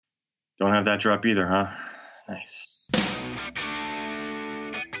Don't have that drop either, huh? Nice.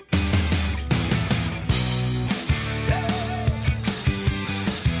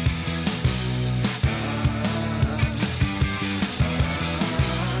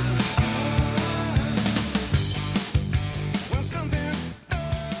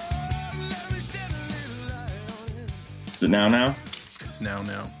 Is it now? It's now.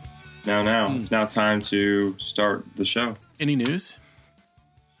 It's now time to start the show. Any news?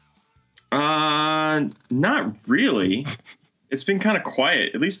 Not really. It's been kind of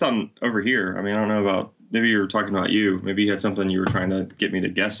quiet, at least on over here. I mean, I don't know about, maybe you were talking about you. Maybe you had something you were trying to get me to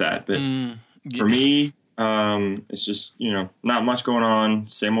guess at. But for me, it's just, not much going on.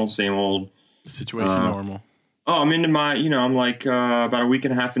 Same old. Situation normal. Oh, I'm into my, I'm like about a week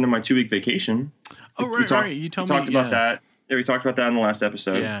and a half into my 2-week vacation. Oh, right. You told me. Talked about that. Yeah, we talked about that in the last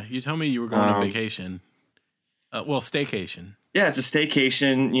episode. Yeah, you told me you were going on vacation. Staycation. Yeah, it's a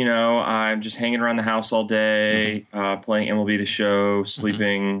staycation. I'm just hanging around the house all day, playing MLB The Show,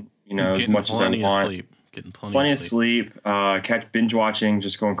 sleeping, as much as I want. Getting plenty of sleep. Binge watching,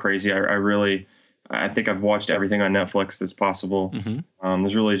 just going crazy. I think I've watched everything on Netflix that's possible.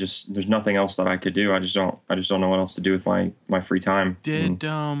 There's really there's nothing else that I could do. I just don't know what else to do with my free time. Did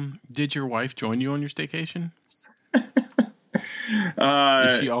your wife join you on your staycation? Is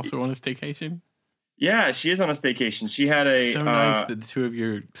she also on a staycation? Yeah, she is on a staycation. She had so nice that the two of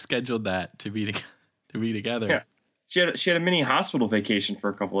you scheduled that to be together. Yeah, she had a mini hospital vacation for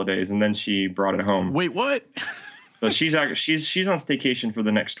a couple of days, and then she brought it home. Wait, what? So she's on staycation for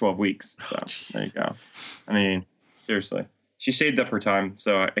the next 12 weeks. So there you go. I mean, seriously, she saved up her time,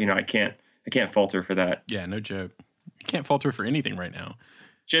 so I can't fault her for that. Yeah, no joke. You can't fault her for anything right now.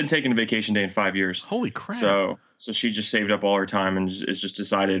 She hadn't taken a vacation day in 5 years. Holy crap! So she just saved up all her time and is just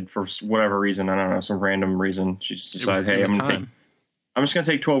decided for whatever reason, I don't know, some random reason, she just decided, hey, I'm just gonna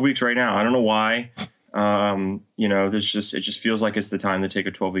take 12 weeks right now. I don't know why. It just feels like it's the time to take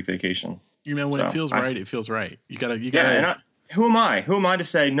a 12-week vacation. When it feels right, it feels right. You gotta. Yeah. Who am I? Who am I to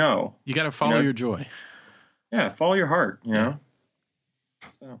say no? You gotta follow your joy. Yeah, follow your heart. You know.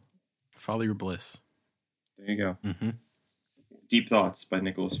 So. Follow your bliss. There you go. Mm-hmm. Deep Thoughts by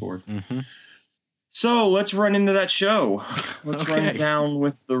Nicholas Ford. Mm-hmm. So let's run into that show. Let's run down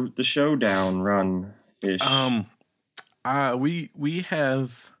with the showdown run-ish. We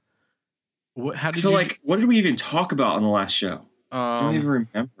have. What did we even talk about on the last show? I don't even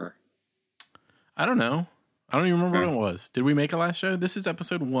remember. I don't know. I don't even remember what it was. Did we make a last show? This is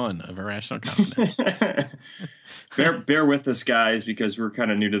episode 1 of Irrational Confidence. bear with us, guys, because we're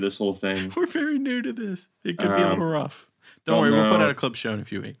kind of new to this whole thing. We're very new to this. It could be a little rough. Don't worry, we'll put out a clip show in a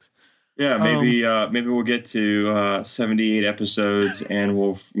few weeks. Yeah, maybe we'll get to 78 episodes, and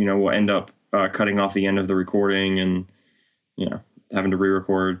we'll end up cutting off the end of the recording, and having to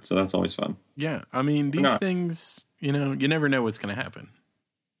re-record. So that's always fun. Yeah, I mean these things, you never know what's going to happen.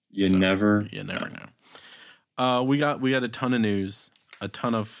 You never know. We got a ton of news, a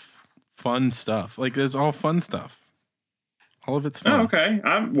ton of fun stuff. Like there's all fun stuff. All of it's fun. Oh, okay.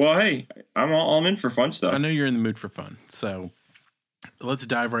 I'm in for fun stuff. I know you're in the mood for fun, so let's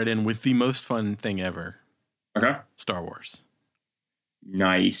dive right in with the most fun thing ever. Okay. Star Wars.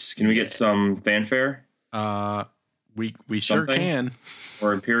 Nice. Can we get some fanfare? We sure can.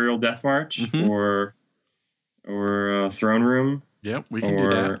 Or Imperial Death March, or Throne Room. Yep, we can do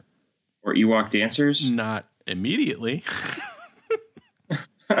that. Or Ewok dancers. Not immediately.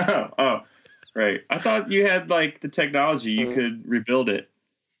 Oh, right. I thought you had the technology. You could rebuild it.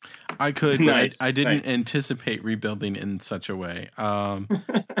 I could, but I didn't anticipate rebuilding in such a way.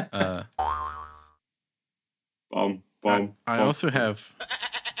 I also have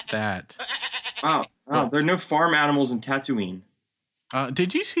that. Wow, there are no farm animals in Tatooine.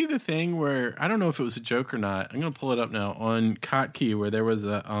 Did you see the thing where, I don't know if it was a joke or not, I'm going to pull it up now, on Kotkey, where there was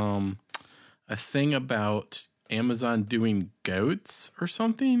a thing about Amazon doing goats or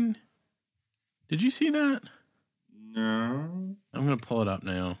something? Did you see that? No. I'm going to pull it up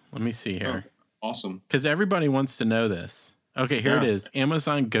now. Let me see here. Oh, awesome. Because everybody wants to know this. Okay, here it is.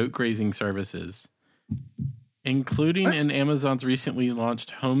 Amazon goat grazing services. Including in Amazon's recently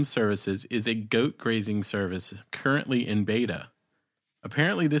launched home services is a goat grazing service currently in beta.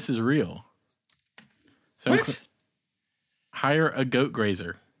 Apparently this is real. So hire a goat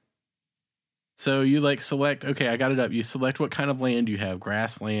grazer. So you select, okay, I got it up. You select what kind of land you have: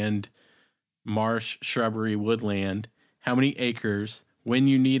 grassland, marsh, shrubbery, woodland, how many acres, when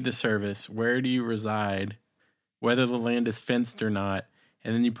you need the service, where do you reside, whether the land is fenced or not,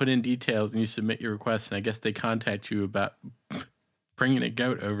 and then you put in details and you submit your request, and I guess they contact you about bringing a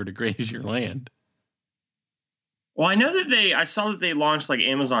goat over to graze your land. Well, I saw that they launched like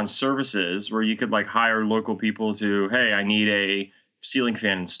Amazon services where you could like hire local people to, hey, I need a ceiling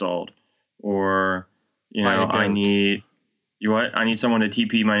fan installed, or Buy a goat. I need someone to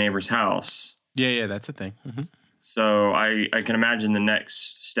TP my neighbor's house. Yeah, that's a thing. Mm-hmm. So I can imagine the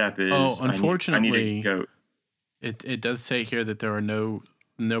next step is, unfortunately, I need a goat. It does say here that there are no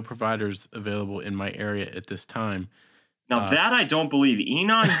providers available in my area at this time. Now that I don't believe.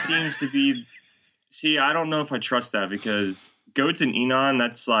 Enon seems to be. See, I don't know if I trust that, because goats and Enon,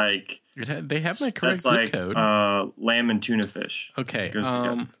 that's like they have my correct zip code. Lamb and tuna fish. Okay,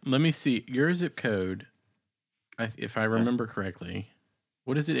 let me see your zip code. If I remember correctly,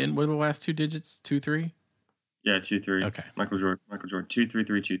 what is it in? What are the last two digits? 23. Yeah, 23. Okay, Michael Jordan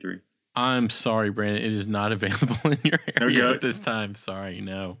 23323. I'm sorry, Brandon. It is not available in your area at this time. Sorry,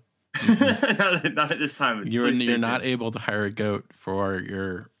 no. Not at this time. You're not able to hire a goat for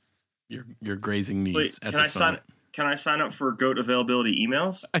your grazing needs. Wait, can I sign up for goat availability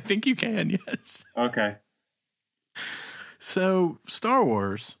emails? I think you can. Yes. Okay. So Star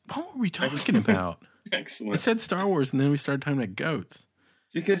Wars. What were we talking about? Excellent. I said Star Wars, and then we started talking about goats.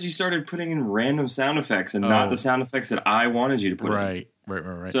 It's because you started putting in random sound effects and not the sound effects that I wanted you to put in. Right.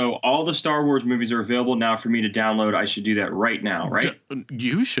 So all the Star Wars movies are available now for me to download. I should do that right now, right?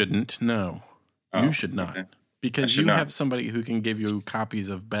 You shouldn't. No. You should not. Okay. Because you have somebody who can give you copies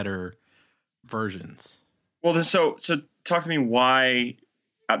of better versions. Well, then, so talk to me why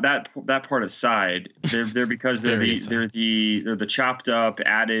that part aside, they're because they're the chopped up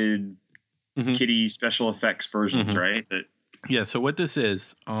added kitty special effects versions, right? Yeah. So what this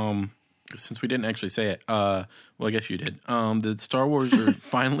is, since we didn't actually say it, well, I guess you did. The Star Wars are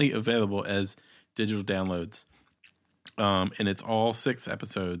finally available as digital downloads, and it's all 6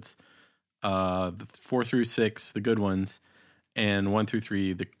 episodes. 4 through 6, the good ones, and 1 through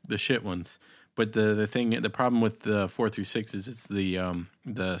 3, the shit ones. But the problem with the 4 through 6 is it's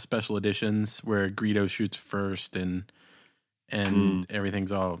the special editions where Greedo shoots first and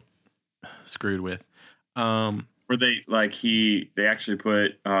everything's all screwed with. Where they actually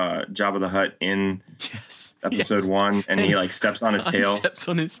put Jabba the Hutt in episode 1, and he like steps on his tail. Steps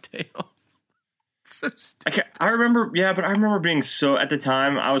on his tail. So stupid. I remember being so, at the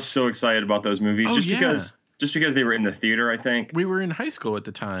time I was so excited about those movies just because they were in the theater. I think we were in high school at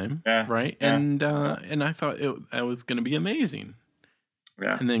the time, right? Yeah. And I thought it was going to be amazing.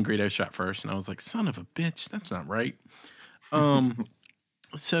 Yeah. And then Greedo shot first, and I was like, "Son of a bitch, that's not right."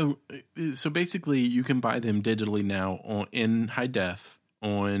 So basically, you can buy them digitally now in high def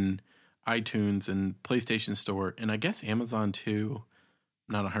on iTunes and PlayStation Store, and I guess Amazon too.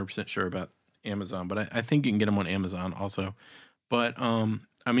 I'm not 100% sure about Amazon, but I think you can get them on Amazon also. But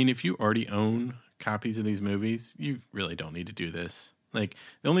I mean, if you already own copies of these movies, you really don't need to do this. Like,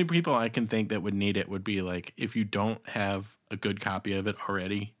 the only people I can think that would need it would be like if you don't have a good copy of it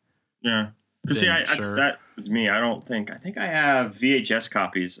already. Yeah. Because that was me. I think I have VHS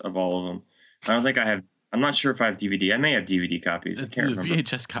copies of all of them. I'm not sure if I have DVD. I may have DVD copies. I can't remember. The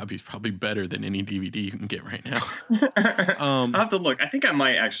VHS copy is probably better than any DVD you can get right now. I'll have to look. I think I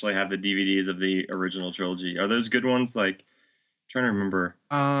might actually have the DVDs of the original trilogy. Are those good ones? Like, I'm trying to remember.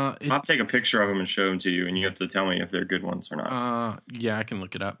 I'll have to take a picture of them and show them to you, and you have to tell me if they're good ones or not. Yeah, I can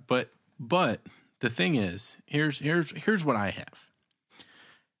look it up. But the thing is, here's what I have.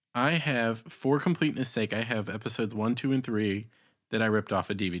 I have, for completeness sake, I have episodes 1, 2, and 3 that I ripped off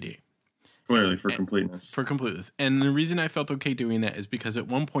a DVD. Clearly, for completeness. For completeness. And the reason I felt okay doing that is because at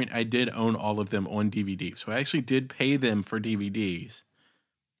one point I did own all of them on DVD. So I actually did pay them for DVDs,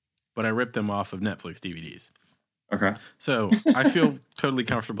 but I ripped them off of Netflix DVDs. Okay. So I feel totally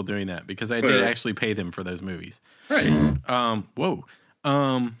comfortable doing that because I did actually pay them for those movies. Right. Whoa.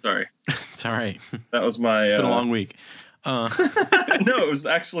 Sorry. It's all right. That was my... It's been a long week. No, it was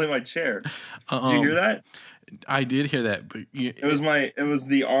actually my chair. Did you hear that? I did hear that, but it was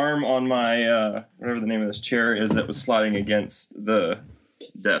the arm on my whatever the name of this chair is that was sliding against the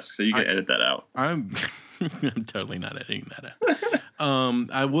desk. So you can edit that out. I'm totally not editing that out.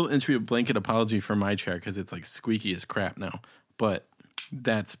 I will enter a blanket apology for my chair because it's like squeaky as crap now, but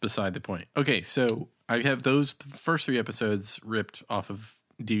that's beside the point. Okay, so I have those first 3 episodes ripped off of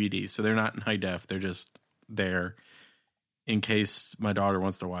DVD, so they're not in high def. They're just there in case my daughter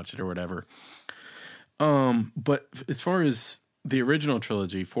wants to watch it or whatever. But as far as the original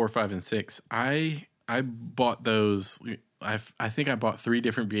trilogy, 4, 5, and 6, I bought those. I think I bought 3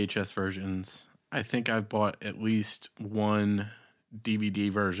 different VHS versions. I think I've bought at least 1 DVD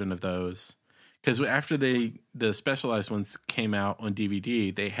version of those. Because after the specialized ones came out on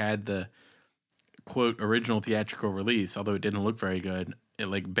DVD, they had the quote original theatrical release, although it didn't look very good.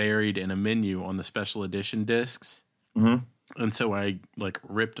 like buried in a menu on the special edition discs. Mm-hmm. And so I like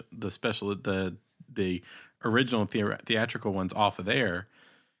ripped the original theatrical ones off of there,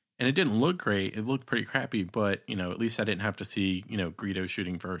 and it didn't look great. It looked pretty crappy, but at least I didn't have to see Greedo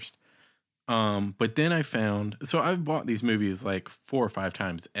shooting first. But then I found, so I've bought these movies like 4 or 5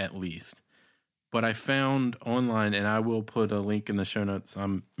 times at least, but I found online, and I will put a link in the show notes.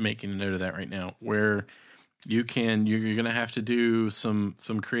 I'm making a note of that right now, where you're going to have to do some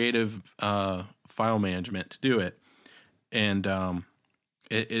creative file management to do it. And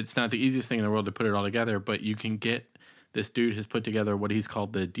it's not the easiest thing in the world to put it all together, but you can get, this dude has put together what he's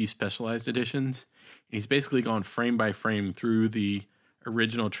called the despecialized editions. And he's basically gone frame by frame through the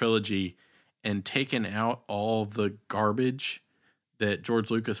original trilogy and taken out all the garbage that George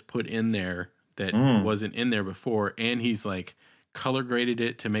Lucas put in there that wasn't in there before. And he's like color graded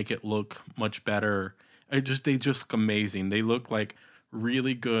it to make it look much better. They just look amazing. They look like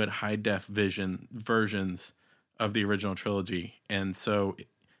really good high def vision versions of the original trilogy. And so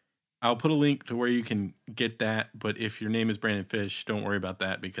I'll put a link to where you can get that. But if your name is Brandon Fish, don't worry about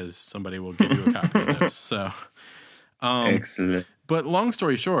that, because somebody will give you a copy of those. So, excellent. But long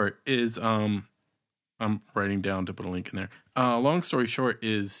story short is, I'm writing down to put a link in there. Long story short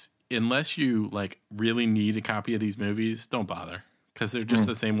is, unless you like really need a copy of these movies, don't bother, because they're just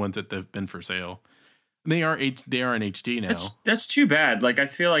the same ones that they've been for sale. They are in HD now. That's too bad. Like, I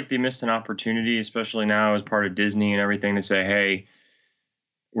feel like they missed an opportunity, especially now as part of Disney and everything, to say, hey,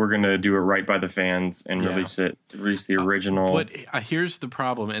 we're going to do it right by the fans and release the original. But here's the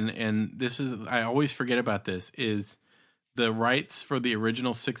problem, and this is, I always forget about this, is the rights for the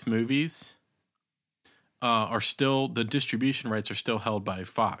original 6 movies are still, the distribution rights are still held by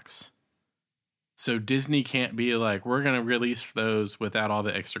Fox. So Disney can't be like, we're going to release those without all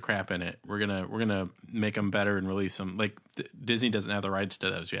the extra crap in it. We're going to make them better and release them. Like, Disney doesn't have the rights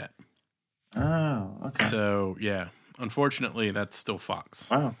to those yet. Oh, okay. So, yeah. Unfortunately, that's still Fox.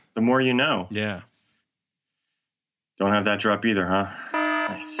 Wow. The more you know. Yeah. Don't have that drop either, huh?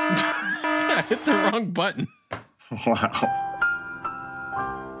 Nice. I hit the wrong button. Wow.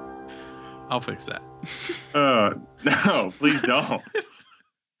 I'll fix that. No, please don't.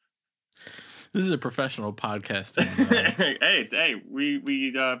 This is a professional podcast. We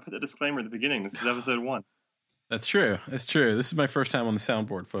put the disclaimer at the beginning. This is episode 1. That's true. This is my first time on the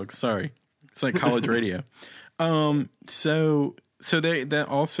soundboard, folks. Sorry. It's like college radio. So they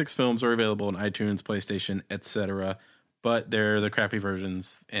all 6 films are available on iTunes, PlayStation, etc. But they're the crappy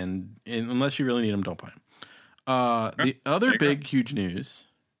versions, and unless you really need them, don't buy them. The other big, huge news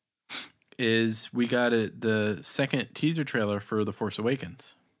is we got the second teaser trailer for The Force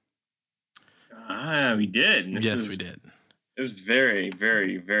Awakens. We did. We did. It was very,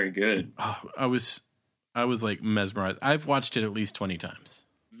 very, very good. Oh, I was like mesmerized. I've watched it at least 20 times.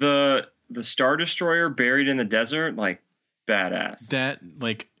 The Star Destroyer buried in the desert, like, badass.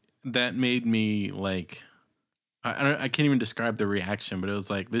 That made me like, I can't even describe the reaction, but it was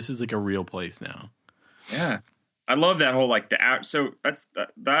like, this is like a real place now. Yeah. I love that whole, like, so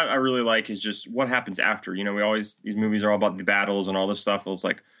that I really like, is just what happens after. These movies are all about the battles and all this stuff. It's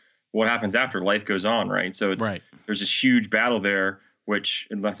like, what happens after? Life goes on, right? So there's this huge battle there, which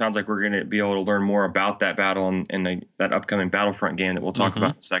it sounds like we're going to be able to learn more about that battle in that upcoming Battlefront game that we'll talk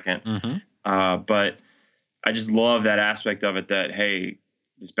about in a second. Mm-hmm. But I just love that aspect of it, that, hey,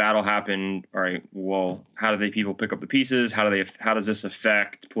 this battle happened. All right, well, how do people pick up the pieces? How does this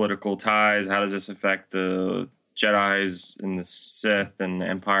affect political ties? How does this affect the Jedis and the Sith and the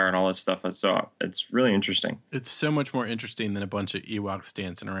Empire and all this stuff? So it's really interesting. It's so much more interesting than a bunch of Ewoks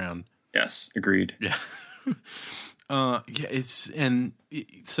dancing around. Yes, agreed. Yeah. Like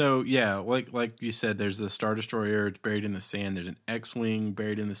you said, there's the Star Destroyer. It's buried in the sand. There's an X-wing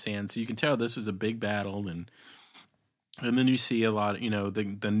buried in the sand. So you can tell this was a big battle, and then you see a lot of,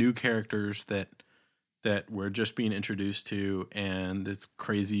 the new characters that we're just being introduced to, and this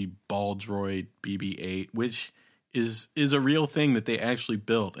crazy ball droid BB-8, which is a real thing that they actually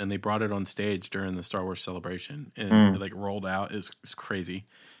built, and they brought it on stage during the Star Wars Celebration, and it rolled out. It's crazy.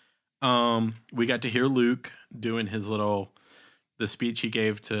 We got to hear Luke doing the speech he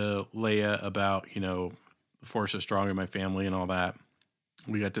gave to Leia about, the Force is strong in my family and all that.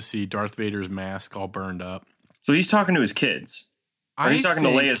 We got to see Darth Vader's mask all burned up. So he's talking to his kids. He's talking to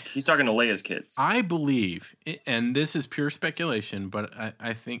Leia's kids. I believe, and this is pure speculation, but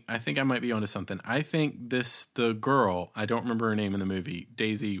I think I might be onto something. I think the girl, I don't remember her name in the movie,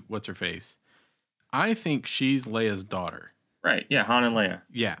 Daisy, what's her face? I think she's Leia's daughter. Right. Yeah, Han and Leia.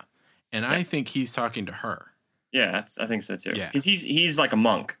 Yeah. And I think he's talking to her. Yeah, I think so too. Yeah. Because he's like a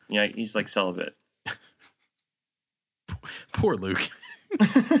monk. Yeah, he's like celibate. Poor Luke.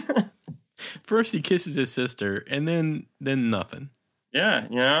 First he kisses his sister, and then nothing. Yeah,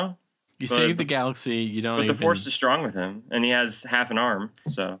 you know. You save the galaxy. You don't. But the Force is strong with him, and he has half an arm.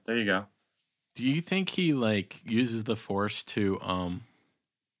 So there you go. Do you think he like uses the Force to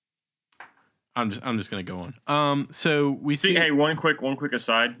I'm just gonna go on. So we see. Hey, one quick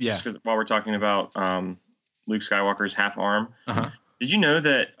aside. Yeah. Just 'cause while we're talking about Luke Skywalker's half arm, uh-huh. Did you know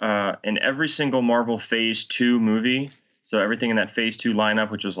that in every single Marvel Phase 2 movie, so everything in that Phase 2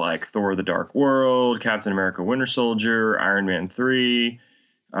 lineup, which was like Thor: The Dark World, Captain America: Winter Soldier, Iron Man 3,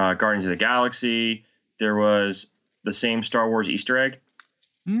 Guardians of the Galaxy, there was the same Star Wars Easter egg?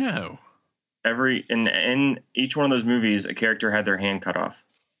 No. In each one of those movies, a character had their hand cut off.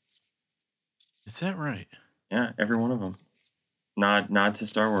 Is that right? Yeah, every one of them. Nod to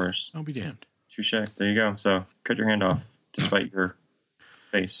Star Wars. I'll be damned. Touche. There you go. So cut your hand off, despite your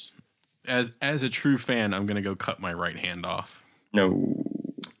face. As a true fan, I'm gonna go cut my right hand off. No.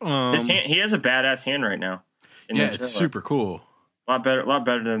 His hand. He has a badass hand right now. Yeah, it's super cool. A lot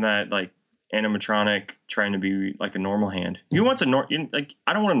better than that. Like animatronic trying to be like a normal hand. You want I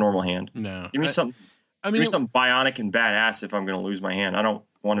don't want a normal hand. No. Give me something. Give me something bionic and badass if I'm going to lose my hand. I don't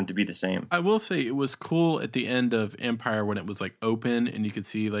want it to be the same. I will say it was cool at the end of Empire when it was like open and you could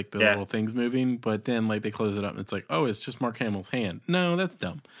see like the little things moving, but then like they close it up and it's like, oh, it's just Mark Hamill's hand. No, that's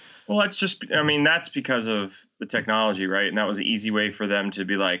dumb. Well, that's because of the technology, right? And that was an easy way for them to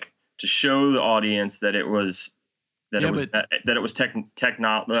be like, to show the audience that it was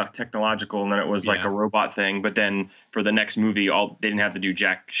technological, and then it was like a robot thing. But then for the next movie, they didn't have to do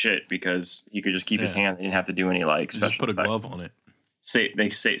jack shit because he could just keep his hand. They didn't have to do any like special. Just put a glove on it. They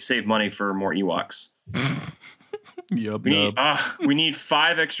save money for more Ewoks. We need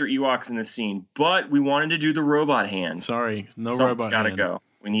 5 extra Ewoks in this scene, but we wanted to do the robot hand. Sorry, no Something's robot gotta hand. go.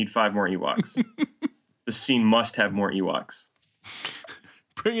 We need 5 more Ewoks. The scene must have more Ewoks.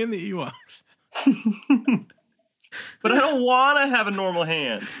 Bring in the Ewoks. But I don't want to have a normal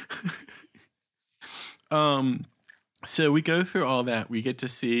hand. So we go through all that. We get to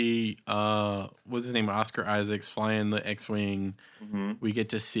see what's his name, Oscar Isaacs flying the X-wing. Mm-hmm. We get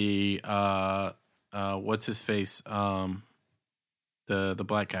to see what's his face, the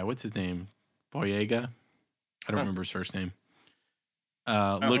black guy. What's his name? Boyega. I don't remember his first name.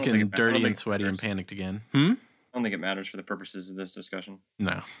 Looking dirty and sweaty and panicked again. I don't think it matters for the purposes of this discussion.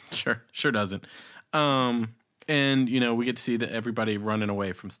 No, sure doesn't. And we get to see everybody running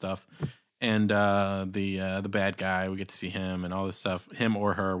away from stuff, and the bad guy. We get to see him and all this stuff. Him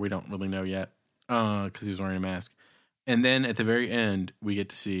or her, we don't really know yet, because he was wearing a mask. And then at the very end, we get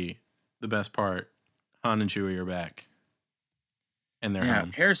to see the best part: Han and Chewie are back, and they're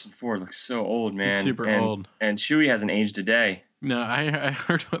home. Harrison Ford looks so old, man. He's super old, and Chewie hasn't aged a day. No, I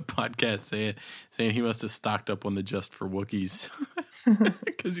heard a podcast saying he must have stocked up on the Just for Wookiees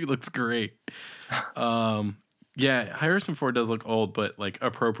because he looks great. Yeah, Harrison Ford does look old, but like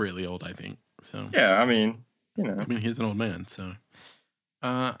appropriately old, I think. So yeah, I mean, he's an old man. So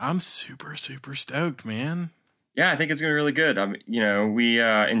I'm super stoked, man. Yeah, I think it's gonna be really good. We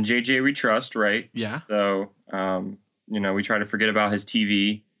in JJ we trust, right? Yeah. So we try to forget about his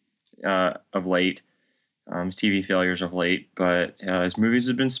TV of late. His TV failures of late, but his movies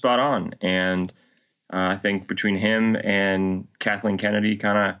have been spot on. And I think between him and Kathleen Kennedy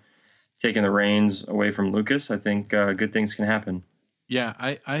kind of taking the reins away from Lucas, I think good things can happen. Yeah,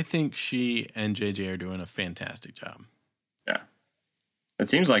 I think she and JJ are doing a fantastic job. Yeah. It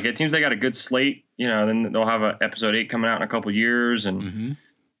seems like it. Seems they got a good slate. Then they'll have episode 8 coming out in a couple years, and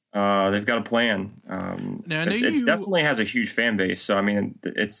they've got a plan. Now, it definitely has a huge fan base. So I mean,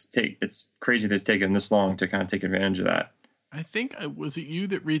 it's crazy that it's taken this long to kind of take advantage of that. I think was it you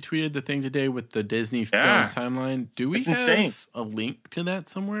that retweeted the thing today with the Disney films timeline? Do we have a link to that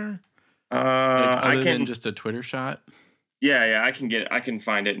somewhere? Other than just a Twitter shot. Yeah, I can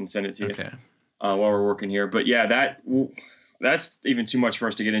find it and send it to you. Okay. While we're working here, but yeah, that's even too much for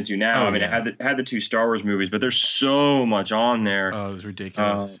us to get into now. I it had the 2 Star Wars movies, but there's so much on there. Oh, it was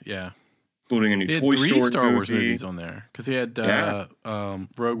ridiculous. Yeah. Including a new Toy Story 3 Star Wars movies on there because he had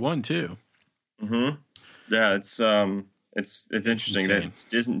Rogue One too. Mm-hmm. Yeah, it's interesting that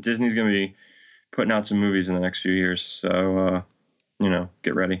Disney's going to be putting out some movies in the next few years. So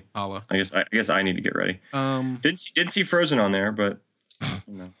get ready. Allah. I guess I need to get ready. Did see Frozen on there, but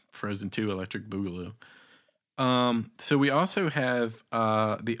Frozen 2 Electric Boogaloo. So we also have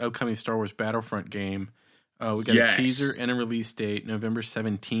the upcoming Star Wars Battlefront game. We got a teaser and a release date, November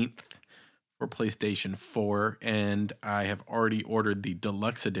 17th for PlayStation 4, and I have already ordered the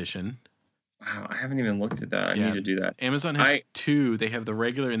deluxe edition. Wow, I haven't even looked at that. I need to do that. Amazon has 2. They have the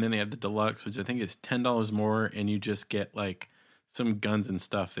regular and then they have the deluxe, which I think is $10 more, and you just get like some guns and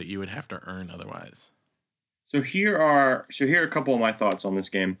stuff that you would have to earn otherwise. So here are a couple of my thoughts on this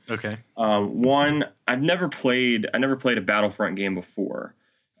game. Okay. One, I never played a Battlefront game before,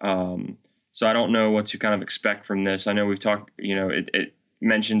 so I don't know what to kind of expect from this. I know we've talked, it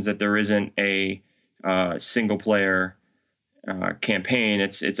mentions that there isn't a single player campaign.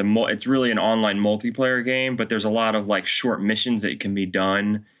 It's really an online multiplayer game, but there's a lot of like short missions that can be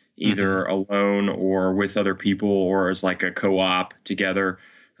done either alone or with other people, or as like a co-op together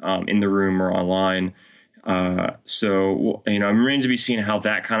in the room or online. So it remains to be seen how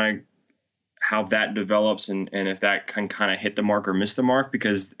that develops and if that can kind of hit the mark or miss the mark,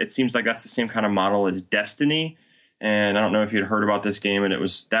 because it seems like that's the same kind of model as Destiny. And I don't know if you'd heard about this game, and that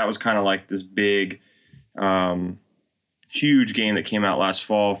was kind of like this big, huge game that came out last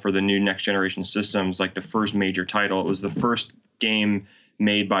fall for the new next generation systems, like the first major title. It was the first game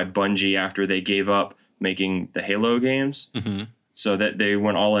made by Bungie after they gave up making the Halo games. Mm-hmm. So that they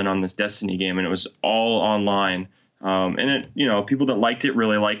went all in on this Destiny game, and it was all online. And it, people that liked it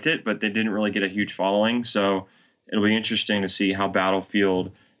really liked it, but they didn't really get a huge following. So it'll be interesting to see how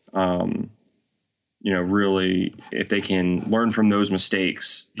Battlefield, really, if they can learn from those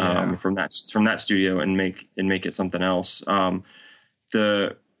mistakes from that studio and make it something else.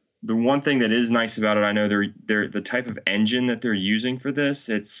 The one thing that is nice about it, I know they're the type of engine that they're using for this.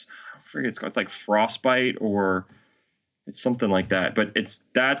 It's like Frostbite, or it's something like that. But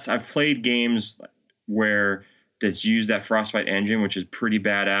I've played games where that's used that Frostbite engine, which is pretty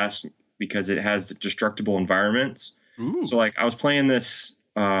badass because it has destructible environments. Ooh. So like I was playing this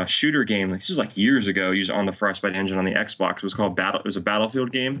shooter game. This was like years ago, used on the Frostbite engine on the Xbox. It was called It was a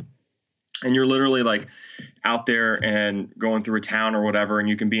Battlefield game. And you're literally like out there and going through a town or whatever, and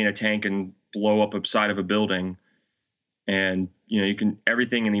you can be in a tank and blow up a side of a building. And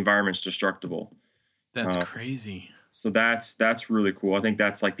everything in the environment's destructible. That's crazy. So that's really cool. I think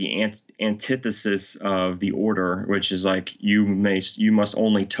that's like the antithesis of the Order, which is like you must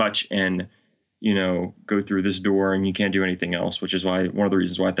only touch and go through this door, and you can't do anything else. Which is one of the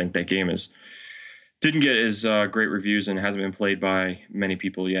reasons why I think that game didn't get as great reviews and hasn't been played by many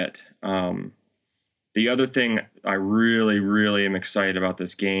people yet. The other thing I really, really am excited about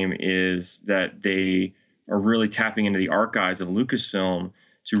this game is that they are really tapping into the archives of Lucasfilm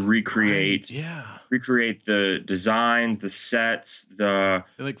to recreate the designs, the sets, they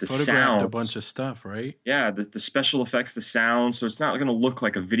photographed sound, a bunch of stuff, right? Yeah, the special effects, the sound. So it's not going to look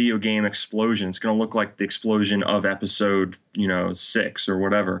like a video game explosion. It's going to look like the explosion of episode 6 or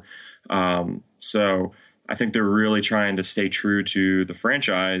whatever. So I think they're really trying to stay true to the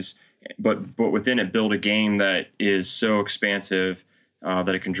franchise, but within it build a game that is so expansive that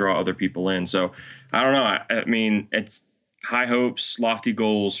it can draw other people in. So I don't know. I mean, it's high hopes, lofty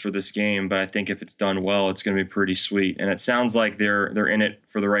goals for this game, but I think if it's done well, it's going to be pretty sweet. And it sounds like they're in it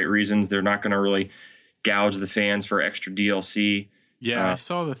for the right reasons. They're not going to really gouge the fans for extra DLC. Yeah, I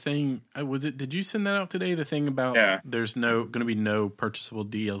saw the thing. Did you send that out today? The thing about there's going to be no purchasable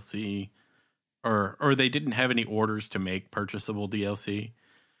DLC, or they didn't have any orders to make purchasable DLC.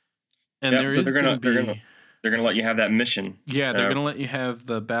 And they're going to let you have that mission. Yeah, they're going to let you have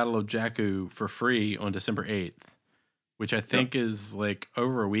the Battle of Jakku for free on December 8th. Which I think is like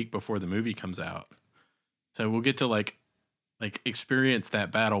over a week before the movie comes out. So we'll get to like experience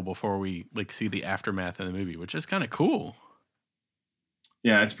that battle before we like see the aftermath in the movie, which is kind of cool.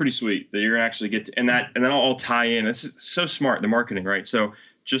 Yeah, it's pretty sweet that you're gonna actually get to, and then all tie in. It's so smart, the marketing, right? So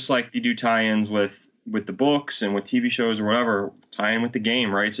just like you do tie-ins with the books and with TV shows or whatever, tie in with the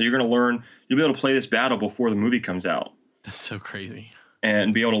game, right? So you're gonna learn, you'll be able to play this battle before the movie comes out. That's so crazy.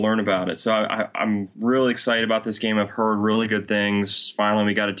 And be able to learn about it. So I'm really excited about this game. I've heard really good things. Finally,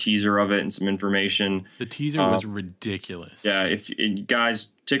 we got a teaser of it and some information. The teaser was ridiculous. Yeah, if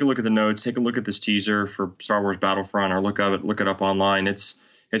guys take a look at the notes, take a look at this teaser for Star Wars Battlefront, or look it up online. It's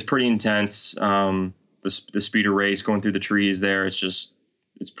pretty intense. The speeder race going through the trees there. It's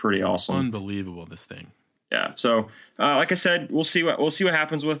pretty awesome. Unbelievable, this thing. Yeah. So, like I said, we'll see what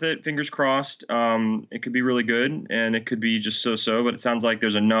happens with it. Fingers crossed. It could be really good, and it could be just so. But it sounds like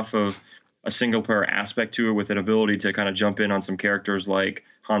there's enough of a single player aspect to it, with an ability to kind of jump in on some characters like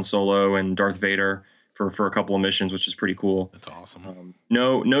Han Solo and Darth Vader for a couple of missions, which is pretty cool. That's awesome.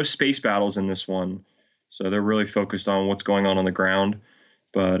 No space battles in this one, so they're really focused on what's going on the ground.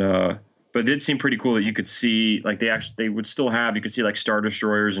 But it did seem pretty cool that you could see, like they would still have, you could see like Star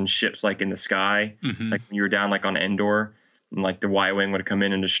Destroyers and ships like in the sky, like when you were down like on Endor, and like the Y-wing would come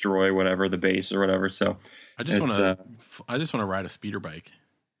in and destroy whatever the base or whatever. So I just want to ride a speeder bike.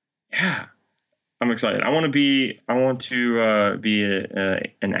 Yeah, I'm excited. I want to be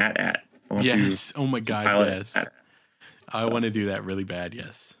an AT-AT. Yes. Oh my God. Yes. I want to do that really bad.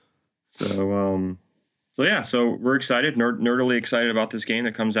 Yes. So yeah, so we're excited, nerdily excited about this game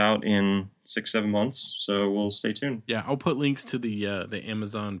that comes out in 6-7 months. So we'll stay tuned. Yeah, I'll put links to the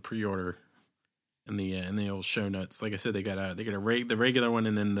Amazon pre-order in the old show notes. Like I said, they got the regular one,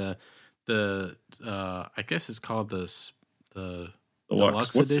 and then the I guess it's called the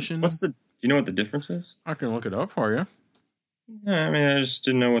deluxe edition. Do you know what the difference is? I can look it up for you. I mean, I just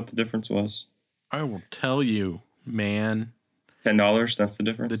didn't know what the difference was. I will tell you, man. $10. That's the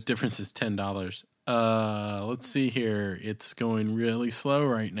difference. The difference is $10. Let's see here. It's going really slow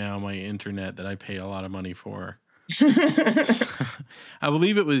right now. My internet that I pay a lot of money for. I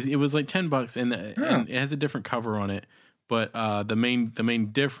believe it was like $10, and it has a different cover on it. But the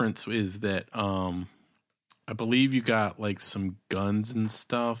main difference is that I believe you got like some guns and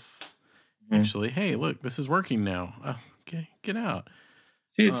stuff. Actually, hey, look, this is working now. Okay, get out.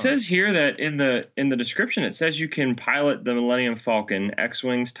 See, it says here that in the description, it says you can pilot the Millennium Falcon,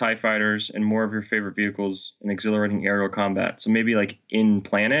 X-Wings, TIE Fighters, and more of your favorite vehicles in exhilarating aerial combat. So maybe like in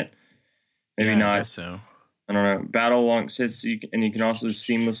planet, maybe not. I guess so. I don't know. Battle along says, and you can also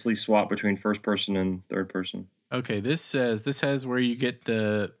seamlessly swap between first person and third person. Okay, this has where you get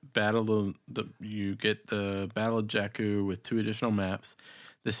the battle of Jakku with 2 additional maps.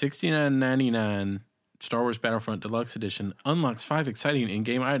 The $69.99 Star Wars Battlefront Deluxe Edition unlocks 5 exciting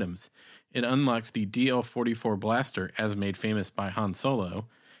in-game items. It unlocks the DL-44 blaster, as made famous by Han Solo,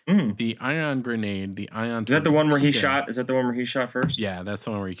 the ion grenade, the ion. Is that the one where he shot? Is that the one where he shot first? Yeah, that's the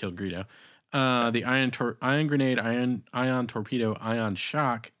one where he killed Greedo. The ion grenade, ion torpedo, ion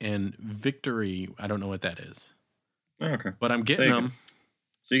shock, and victory. I don't know what that is. Okay, but I'm getting them.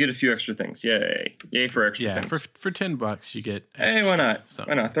 So you get a few extra things. Yay for extra things. Yeah, for $10 you get. Hey, why not? So.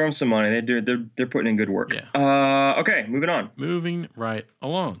 Why not? Throw them some money. They're putting in good work. Yeah. Okay, moving on. Moving right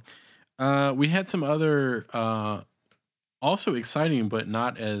along. We had some other also exciting, but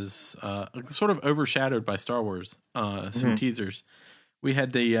not as sort of overshadowed by Star Wars. Some teasers. We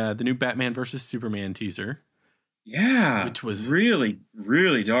had the new Batman versus Superman teaser. Yeah, which was really,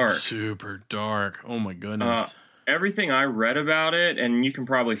 really dark. Super dark. Oh my goodness. Everything I read about it, and you can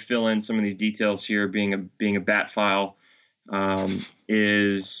probably fill in some of these details here, being a bat file,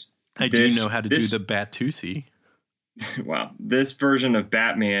 is do know how to do the Batusi. Wow, this version of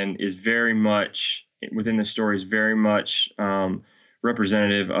Batman is very much within the story is very much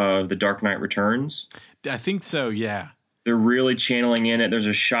representative of the Dark Knight Returns. I think so. Yeah, they're really channeling in it. There's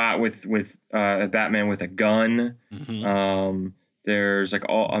a shot with a Batman with a gun. Mm-hmm. There's like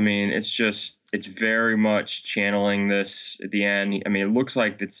it's very much channeling this at the end. I mean, it looks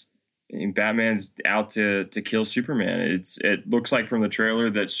like Batman's out to kill Superman. It looks like from the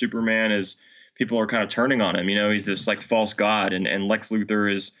trailer that Superman people are kind of turning on him. You know, he's this like false god, and Lex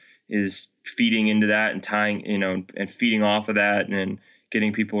Luthor is feeding into that and tying, and feeding off of that and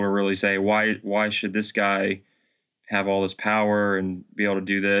getting people to really say, why should this guy have all this power and be able to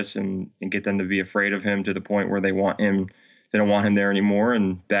do this and get them to be afraid of him to the point where they don't want him there anymore.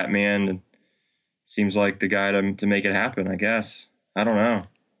 And Batman seems like the guy to make it happen, I guess. I don't know.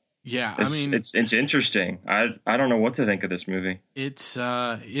 Yeah, it's interesting. I don't know what to think of this movie. It's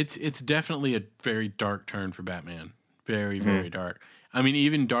definitely a very dark turn for Batman. Very, very dark. I mean,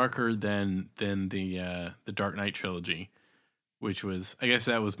 even darker than the Dark Knight trilogy, which was, I guess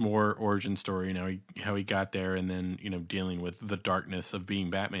that was more origin story, how he got there, and then dealing with the darkness of being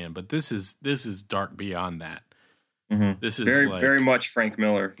Batman. But this is dark beyond that. Mm-hmm. This is very much Frank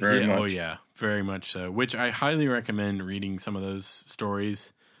Miller. Very much. Oh yeah, very much so. Which I highly recommend reading some of those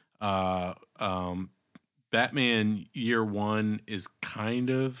stories. Batman Year One is kind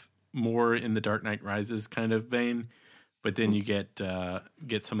of more in the Dark Knight Rises kind of vein, but then you get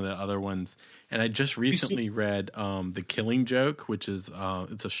some of the other ones. And I just recently read The Killing Joke, which is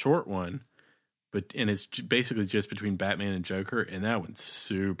it's a short one, and it's basically just between Batman and Joker, and that one's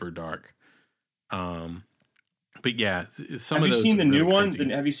super dark. But yeah, have you seen the new one?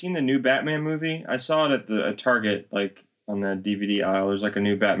 Have you seen the new Batman movie? I saw it at Target, like on the DVD aisle. There's like a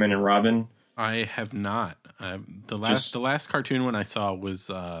new Batman and Robin. I have not. The last cartoon one I saw was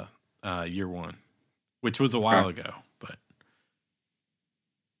Year One, which was a while ago. But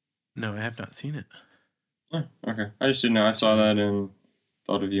no, I have not seen it. Oh, okay, I just didn't know. I saw that and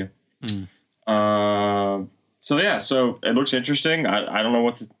thought of you. So it looks interesting. I don't know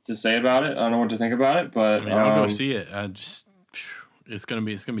what to say about it. I don't know what to think about it, but I'll go see it. It's gonna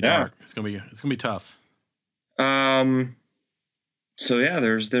be dark. It's gonna be tough. So yeah,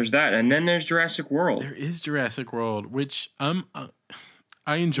 there's that, and then there's Jurassic World. There is Jurassic World, which I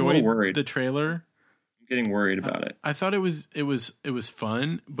enjoyed the trailer. I'm getting worried about it. I thought it was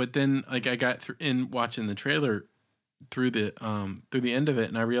fun, but then like I got in watching the trailer, through the end of it,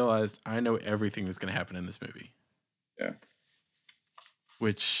 and I realized I know everything that's going to happen in this movie. Yeah,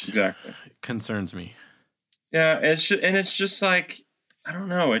 which exactly concerns me. Yeah, it's just like I don't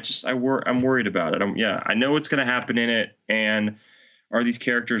know. I'm worried about it. I know what's going to happen in it, and are these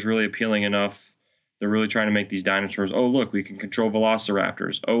characters really appealing enough? They're really trying to make these dinosaurs. Oh, look, we can control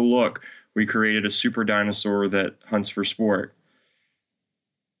velociraptors. Oh, look, we created a super dinosaur that hunts for sport.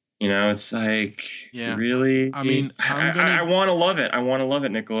 It's like, really? I mean, I want to love it. I want to love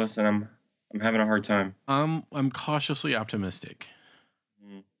it, Nicholas, and I'm having a hard time. I'm cautiously optimistic.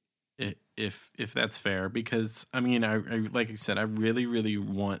 If that's fair, because I mean, I like I said, I really, really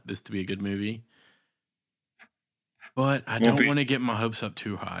want this to be a good movie, but I don't want to get my hopes up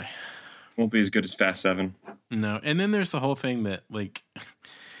too high. Won't be as good as Fast 7. No, and then there's the whole thing that like,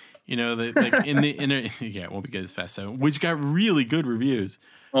 in the it won't be good as Fast 7, which got really good reviews.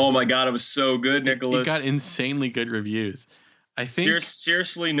 Oh my god, it was so good, Nicholas. It got insanely good reviews. I think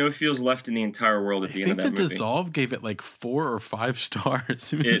seriously, no feels left in the entire world at the end of that movie. I think the Dissolve gave it like 4 or 5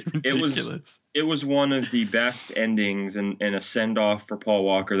 stars. It was one of the best endings and a send off for Paul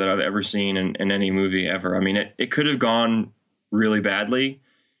Walker that I've ever seen in any movie ever. I mean, it could have gone really badly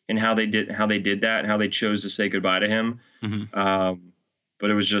in how they did that and how they chose to say goodbye to him. Mm-hmm. But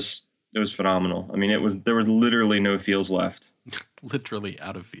it was phenomenal. I mean, there was literally no feels left. Literally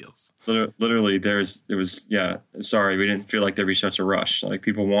out of feels. Literally, sorry, we didn't feel like there'd be such a rush. Like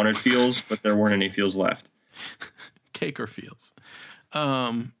people wanted feels, but there weren't any feels left. Cake or feels.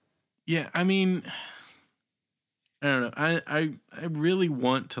 Yeah, I mean, I don't know. I really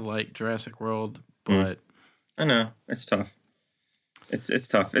want to like Jurassic World, but I know it's tough. It's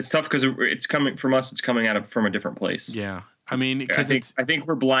tough. It's tough because it's coming from us. It's coming from a different place. Yeah. I mean, because I think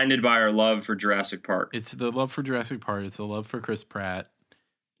we're blinded by our love for Jurassic Park. It's the love for Jurassic Park. It's the love for Chris Pratt.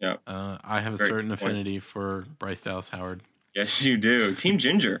 Yeah. I have a certain affinity for Bryce Dallas Howard. Yes, you do. Team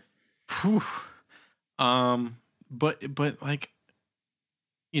Ginger. Whew. But like,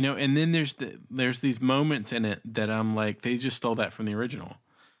 and then there's these moments in it that I'm like, they just stole that from the original.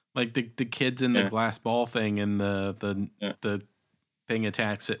 Like the kids in the glass ball thing and the thing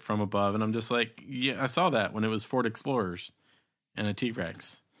attacks it from above, and I'm just like, yeah, I saw that when it was Ford Explorers and a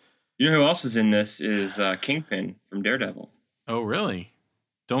T-Rex. You know who else is in this is Kingpin from Daredevil. Oh, really?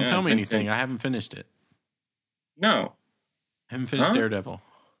 Don't tell me anything. I haven't finished it. No. I haven't finished Daredevil.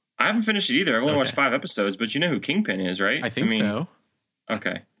 I haven't finished it either. I've only watched 5 episodes, but you know who Kingpin is, right? I think so.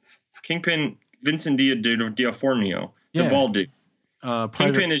 Okay. Kingpin, Vincent D'Onofrio, the bald dude.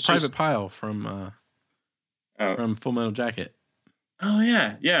 Kingpin is Private Pyle from Full Metal Jacket. Oh,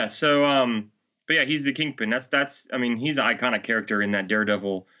 yeah. Yeah. So, but yeah, he's the Kingpin. That's. I mean, he's an iconic character in that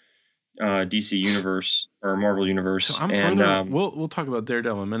Daredevil DC universe or Marvel universe. So I'm further. We'll talk about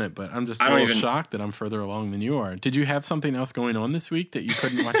Daredevil in a minute, but I'm just a little shocked that I'm further along than you are. Did you have something else going on this week that you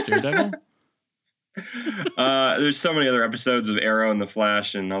couldn't watch Daredevil? There's so many other episodes of Arrow and the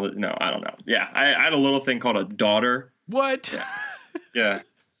Flash and all that. No, I don't know. Yeah, I had a little thing called a daughter. What? Yeah.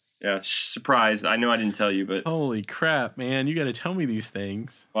 Yeah, surprise. I know I didn't tell you, but... Holy crap, man. You got to tell me these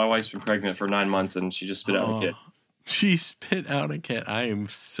things. My wife's been pregnant for 9 months, and she just spit out a kid. She spit out a kid. I am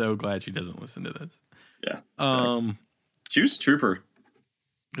so glad she doesn't listen to this. Yeah. Exactly. She was a trooper.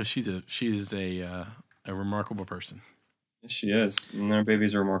 Because she's a remarkable person. Yes, she is. And their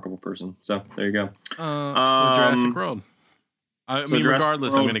baby's a remarkable person. So, there you go. So Jurassic World. I mean,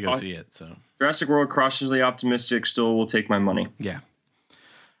 regardless, I'm going to go see it. So Jurassic World, cautiously optimistic, still will take my money. Yeah.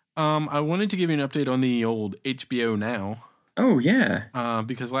 I wanted to give you an update on the old HBO Now. Oh, yeah.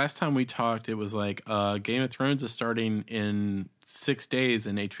 Because last time we talked, it was like Game of Thrones is starting in 6 days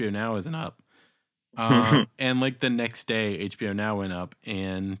and HBO Now isn't up. And like the next day, HBO Now went up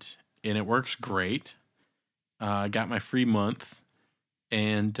and it works great. I got my free month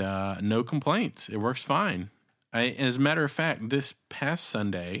and no complaints. It works fine. As a matter of fact, this past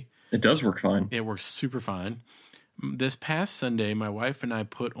Sunday... It does work fine. It works super fine. This past Sunday, my wife and I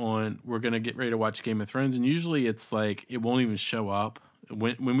we're going to get ready to watch Game of Thrones, and usually it's like, it won't even show up.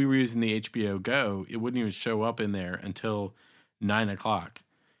 When we were using the HBO Go, it wouldn't even show up in there until 9 o'clock,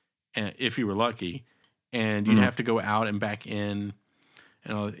 and if you were lucky, and you'd have to go out and back in,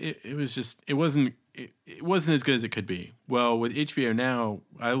 and all. It wasn't as good as it could be. Well, with HBO Now,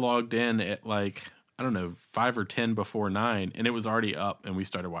 I logged in at like, I don't know, 5 or 10 before 9, and it was already up, and we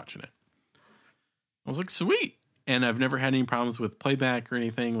started watching it. I was like, sweet. And I've never had any problems with playback or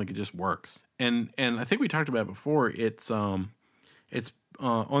anything. Like, it just works. And I think we talked about it before. It's on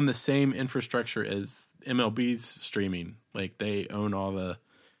the same infrastructure as MLB's streaming. Like, they own all the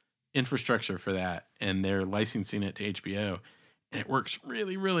infrastructure for that, and they're licensing it to HBO. And it works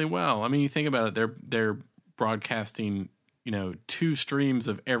really, really well. I mean, you think about it. Their broadcasting, 2 streams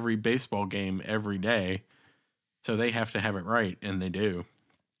of every baseball game every day. So they have to have it right, and they do.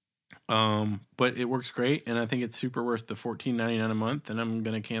 But it works great, and I think it's super worth the $14.99 a month, and I'm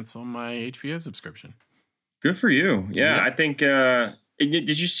going to cancel my HBO subscription. Good for you. Yeah. I think,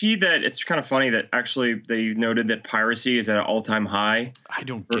 did you see that? It's kind of funny that actually they noted that piracy is at an all-time high. I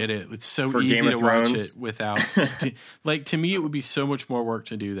don't get it. It's so easy to watch it without, to me, it would be so much more work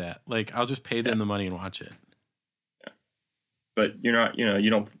to do that. Like, I'll just pay them the money and watch it. Yeah. But you're not,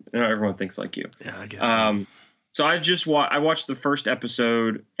 not everyone thinks like you. Yeah, I guess so I watched the first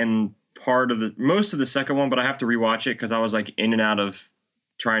episode and most of the second one, but I have to rewatch it because I was like in and out of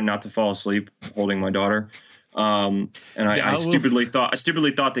trying not to fall asleep holding my daughter. And I stupidly thought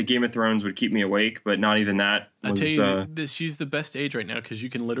that Game of Thrones would keep me awake, but not even that. I tell you, she's the best age right now because you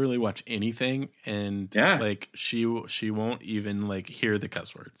can literally watch anything, and like she won't even like hear the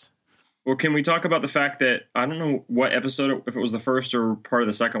cuss words. Well, can we talk about the fact that I don't know what episode, if it was the first or part of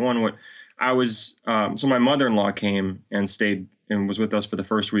the second one, what I was, so my mother-in-law came and stayed and was with us for the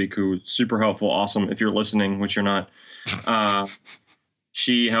first week, who was super helpful, awesome. If you're listening, which you're not,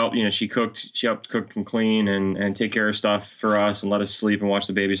 she helped, she helped cook and clean and take care of stuff for us and let us sleep and watch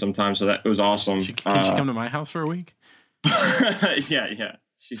the baby sometimes. So that was awesome. Can she come to my house for a week? Yeah.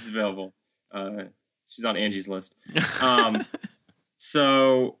 She's available. She's on Angie's list.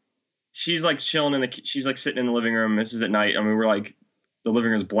 So she's like chilling she's like sitting in the living room. This is at night. I mean, we're like, the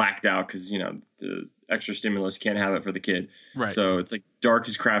living room is blacked out because, the extra stimulus can't have it for the kid. Right. So it's like dark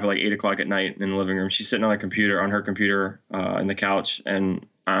as crap at like 8 o'clock at night in the living room. She's sitting on her computer in the couch, and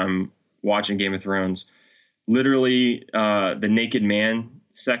I'm watching Game of Thrones. Literally, the naked man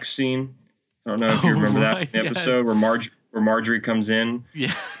sex scene. I don't know if you remember that episode where Marjorie comes in.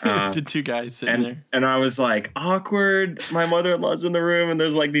 Yeah, the 2 guys sitting there. And I was like, awkward. My mother-in-law's in the room, and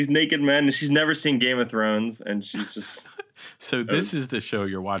there's like these naked men, and she's never seen Game of Thrones, and she's just... So this is the show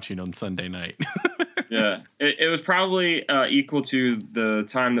you're watching on Sunday night. Yeah. It was probably equal to the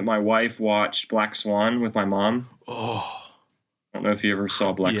time that my wife watched Black Swan with my mom. Oh. I don't know if you ever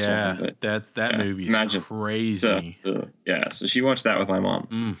saw Black Swan. But that movie is crazy. So she watched that with my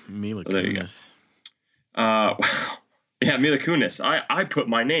mom. Mila Kunis. Yeah, Mila Kunis. I put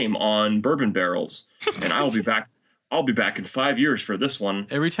my name on bourbon barrels, and I'll be back. I'll be back in 5 years for this one.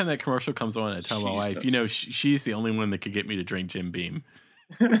 Every time that commercial comes on, I tell my wife, she's the only one that could get me to drink Jim Beam.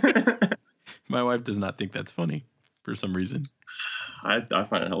 My wife does not think that's funny for some reason. I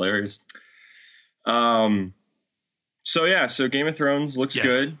find it hilarious. So Game of Thrones looks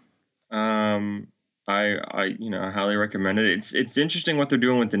good. I highly recommend it. It's interesting what they're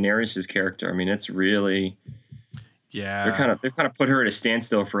doing with Daenerys' character. I mean, it's really... Yeah, they've kind of put her at a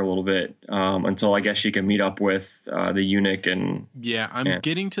standstill for a little bit until I guess she can meet up with the eunuch and. Yeah, I'm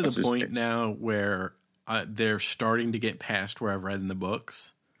getting to the point now where they're starting to get past where I've read in the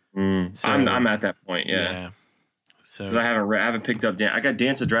books. So, I'm at that point. Yeah. So because I haven't picked up. I got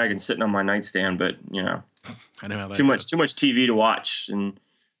Dance of Dragons sitting on my nightstand, but I know how that too much TV to watch and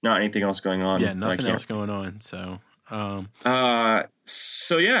not anything else going on. Yeah, nothing else going on. So.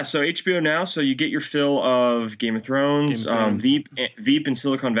 So HBO now, so you get your fill of Game of Thrones. Veep in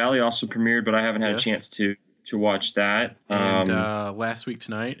Silicon Valley also premiered, but I haven't had a chance to watch that. And Last Week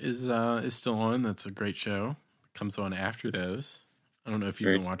Tonight is still on. That's a great show. Comes on after those. I don't know if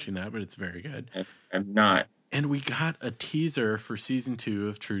you've been watching that, but it's very good. I'm not. And we got a teaser for season 2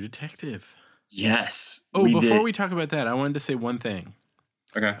 of True Detective. Yes. Before we talk about that, I wanted to say one thing.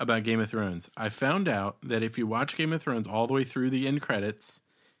 Okay. About Game of Thrones. I found out that if you watch Game of Thrones all the way through the end credits,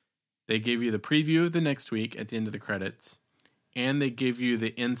 they give you the preview of the next week at the end of the credits, and they give you the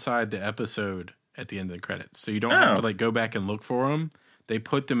inside the episode at the end of the credits. So you don't have to go back and look for them. They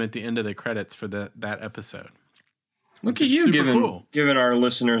put them at the end of the credits for that episode. Look at you giving our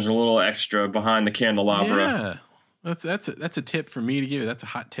listeners a little extra behind the candelabra. Yeah, that's a tip for me to give you. That's a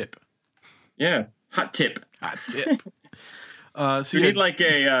hot tip. Yeah, hot tip. Hot tip. So we need like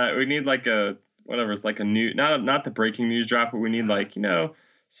a whatever. It's like a new, not the breaking news drop, but we need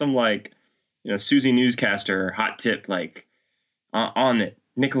some Susie newscaster hot tip on it.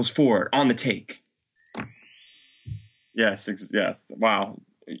 Nicholas Ford on the take. Yes. Wow.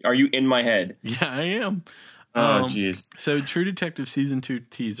 Are you in my head? Yeah, I am. Oh, jeez. So True Detective season 2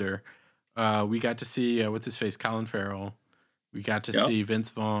 teaser. We got to see what's his face, Colin Farrell. We got to see Vince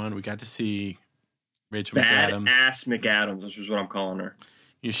Vaughn. We got to see Rachel McAdams. Badass McAdams, which is what I'm calling her.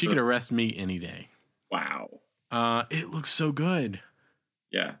 She could arrest me any day. Wow. It looks so good.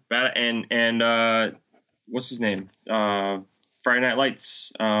 Yeah. And what's his name? Friday Night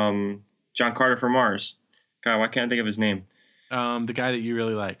Lights. John Carter from Mars. God, why can't I think of his name? The guy that you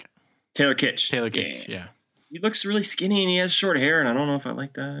really like. Taylor Kitsch. Yeah. he looks really skinny and he has short hair, and I don't know if I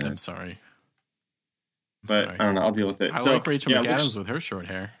like that. I'm sorry. But I don't know. I'll deal with it. I like Rachel McAdams with her short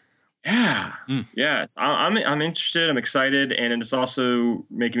hair. Yeah. Yeah. I'm interested. I'm excited. And it's also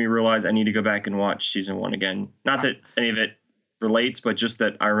making me realize I need to go back and watch season 1 again. Not that any of it relates, but just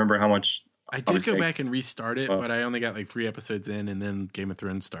that I remember how much. I did go back and restart it, but I only got like 3 episodes in, and then Game of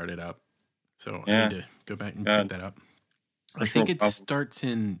Thrones started up. So I need to go back and pick that up. I think it starts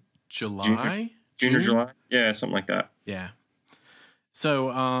in July? June or July? Yeah, something like that. Yeah.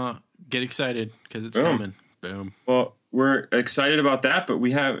 So get excited because it's coming. Boom. Well, we're excited about that, but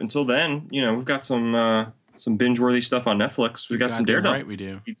we have until then, we've got some binge-worthy stuff on Netflix. We've got some Daredevil. Right, we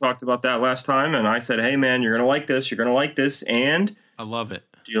do. You talked about that last time, and I said, hey, man, you're going to like this. You're going to like this. And I love it.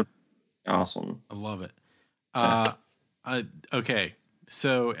 Awesome. I love it. Okay.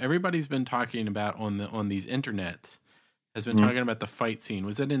 So everybody's been talking about on these internets has been talking about the fight scene.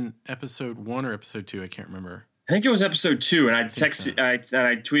 Was that in episode 1 or episode 2? I can't remember. I think it was episode 2, and I texted, I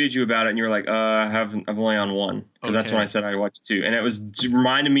tweeted you about it, and you were like, I'm only on 1, because that's when I said I watched 2, and it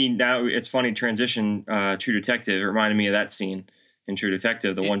reminded me. Now it's funny transition. True Detective. It reminded me of that scene in True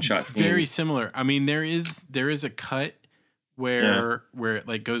Detective, the one-shot scene. Very similar. I mean, there is a cut where it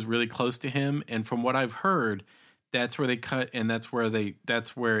like goes really close to him, and from what I've heard, that's where they cut, and that's where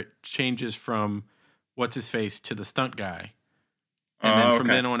it changes from what's his face to the stunt guy. And then from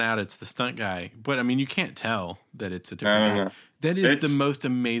then on out, it's the stunt guy. But, I mean, you can't tell that it's a different guy. That is the most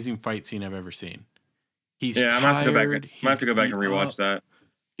amazing fight scene I've ever seen. He's tired. I'm going to have to go back and rewatch that.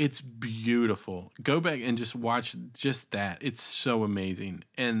 It's beautiful. Go back and just watch just that. It's so amazing.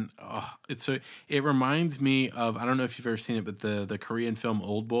 And it reminds me of, I don't know if you've ever seen it, but the Korean film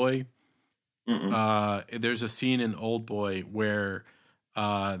Old Boy. There's a scene in Old Boy where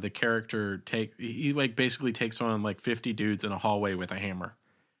the character basically takes on like 50 dudes in a hallway with a hammer,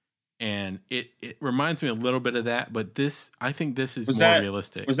 and it reminds me a little bit of that, but I think this is more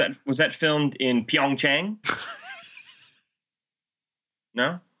realistic. Was that filmed in Pyeongchang?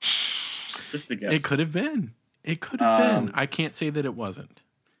 No, just a guess. It could have been. I can't say that it wasn't.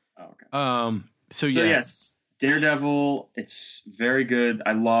 Okay. So yes, Daredevil. It's very good.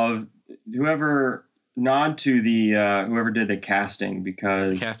 I love whoever. Nod to the whoever did the casting,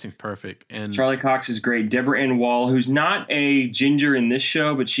 because the casting's perfect, and Charlie Cox is great. Deborah Ann Wall, who's not a ginger in this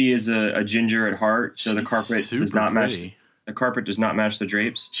show, but she is a ginger at heart. So the carpet does not match. The carpet does not match the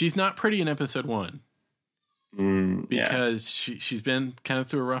drapes. She's not pretty in episode 1 because she's been kind of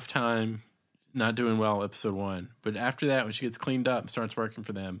through a rough time, not doing well episode 1. But after that, when she gets cleaned up and starts working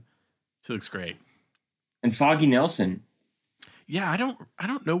for them, she looks great. And Foggy Nelson. Yeah, I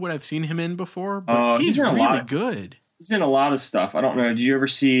don't know what I've seen him in before, but he's really good. He's in a lot of stuff. I don't know. Did you ever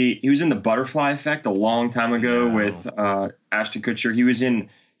see? He was in The Butterfly Effect a long time ago with Ashton Kutcher.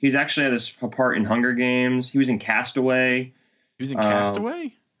 He's actually had a part in Hunger Games. He was in Castaway. He was in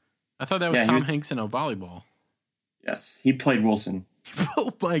Castaway? I thought that was Tom Hanks in a volleyball. Yes, he played Wilson.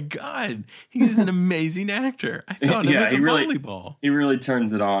 Oh my God, he's an amazing actor. I thought it was volleyball. He really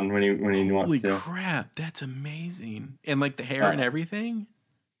turns it on when he wants to. Holy crap, that's amazing! And like the hair and everything.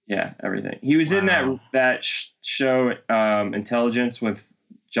 Yeah, everything. He was in that show Intelligence with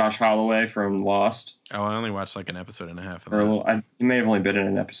Josh Holloway from Lost. Oh, I only watched like an episode and a half of that. He may have only been in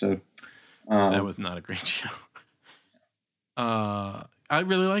an episode. That was not a great show. I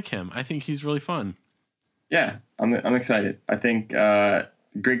really like him. I think he's really fun. Yeah, I'm excited. I think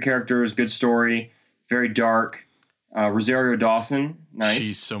great characters, good story, very dark. Rosario Dawson, nice.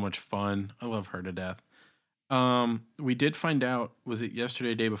 She's so much fun. I love her to death. We did find out, was it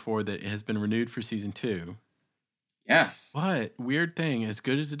yesterday, day before, that it has been renewed for season 2. Yes. But weird thing, as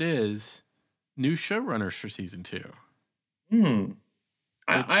good as it is, new showrunners for season 2.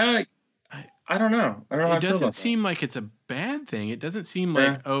 I don't know. It doesn't seem like it's a bad thing. It doesn't seem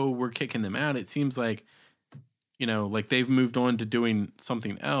like, we're kicking them out. It seems like, like they've moved on to doing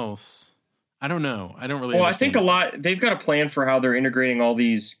something else. I don't know. I don't really. Well, I think they've got a plan for how they're integrating all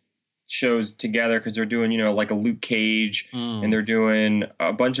these shows together, because they're doing, like a Luke Cage, and they're doing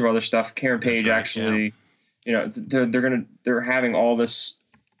a bunch of other stuff. Karen Page actually, they're having all this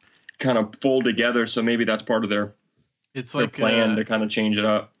kind of fold together. So maybe that's part of their plan to kind of change it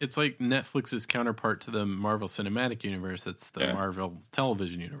up. It's like Netflix's counterpart to the Marvel Cinematic Universe. That's the Marvel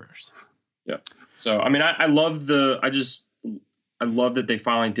Television Universe. Yeah. So I mean, I love I love that they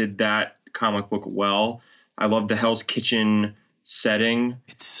finally did that comic book well. I love the Hell's Kitchen setting.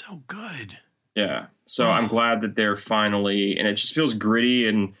 It's so good. Yeah. So I'm glad that they're finally, and it just feels gritty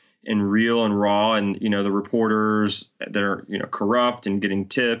and real and raw, and the reporters that are corrupt and getting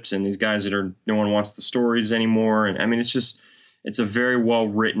tips, and these guys that are, no one wants the stories anymore, and I mean it's it's a very well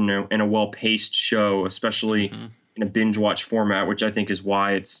written and a well paced show, especially in a binge watch format, which I think is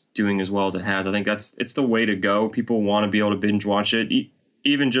why it's doing as well as it has. I think it's the way to go. People want to be able to binge watch it,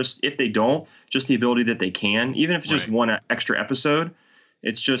 even just if they don't, just the ability that they can, even if it's just one extra episode.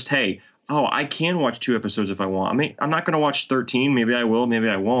 It's just, hey, I can watch 2 episodes if I want. I mean, I'm not going to watch 13. Maybe I will, maybe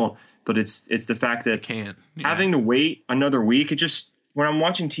I won't. But it's the fact that having to wait another week, it just, when I'm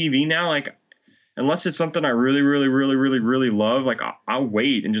watching TV now, like, unless it's something I really, really, really, really, really love, like I'll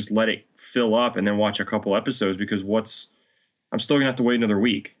wait and just let it fill up and then watch a couple episodes, because I'm still gonna have to wait another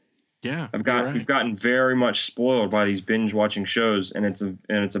week. Yeah, we've gotten very much spoiled by these binge watching shows, and it's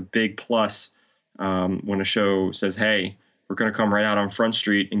a big plus when a show says, "Hey, we're gonna come right out on Front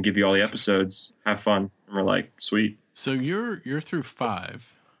Street and give you all the episodes. Have fun." And we're like, "Sweet." So you're through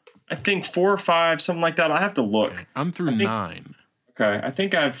 5. I think 4 or 5, something like that. I have to look. Okay. I'm through 9. Okay, I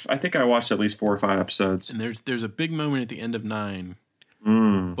think I watched at least 4 or 5 episodes. And there's a big moment at the end of 9,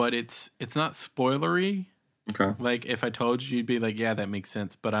 but it's not spoilery. Okay, like if I told you, you'd be like, yeah, that makes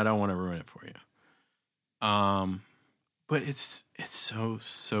sense, but I don't want to ruin it for you. But it's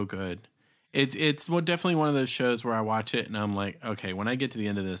so good. It's definitely one of those shows where I watch it and I'm like, okay, when I get to the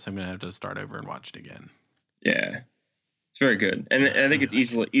end of this, I'm gonna have to start over and watch it again. Yeah. It's very good, and I think it's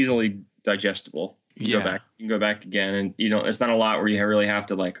easily digestible. You can go back again, and it's not a lot where you really have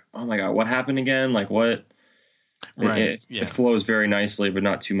to like, oh my god, what happened again? Like what? Right. It flows very nicely, but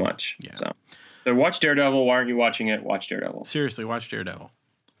not too much. Yeah. So watch Daredevil. Why aren't you watching it? Watch Daredevil. Seriously, watch Daredevil.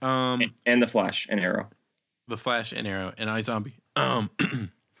 And The Flash and Arrow. The Flash and Arrow and iZombie.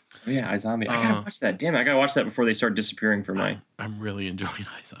 Yeah, iZombie. I gotta watch that. Damn it, I gotta watch that before they start disappearing from my. I'm really enjoying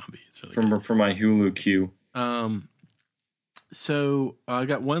iZombie. It's really from my Hulu queue. So I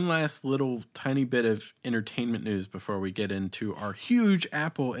got one last little tiny bit of entertainment news before we get into our huge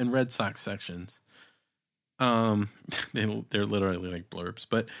Apple and Red Sox sections. They're literally like blurbs,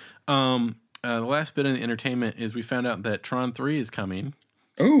 but the last bit of the entertainment is we found out that Tron 3 is coming.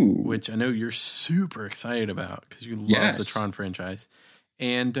 Oh, which I know you're super excited about because you love the Tron franchise.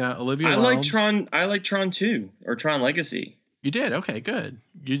 And Olivia Wilde, I like Tron 2 or Tron Legacy. You did? Okay, good.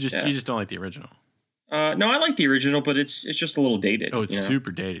 You just don't like the original. No, I like the original, but it's just a little dated. Oh, it's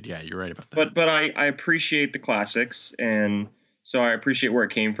super dated. Yeah, you're right about that. But I appreciate the classics, and so I appreciate where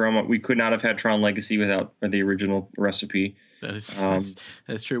it came from. We could not have had Tron Legacy without the original recipe.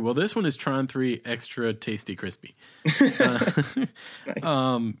 That's true. Well, this one is Tron 3 Extra Tasty Crispy.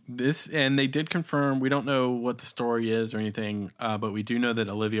 Nice. This, and they did confirm, we don't know what the story is or anything, but we do know that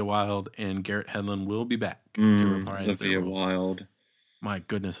Olivia Wilde and Garrett Hedlund will be back to reprise their roles. Olivia Wilde. My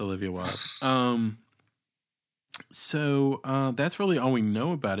goodness, Olivia Wilde. So that's really all we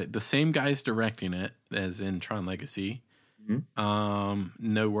know about it. The same guy's directing it as in Tron Legacy. Mm-hmm.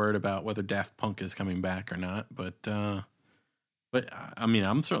 No word about whether Daft Punk is coming back or not, but I mean,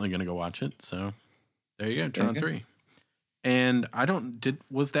 I'm certainly going to go watch it. So there you go, Tron 3. And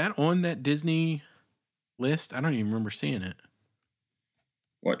was that on that Disney list? I don't even remember seeing it.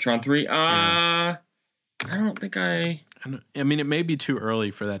 What, Tron 3? I don't think I mean, it may be too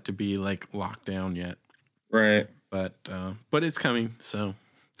early for that to be like locked down yet. Right. But it's coming. So,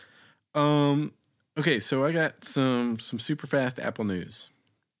 okay. So I got some super fast Apple news.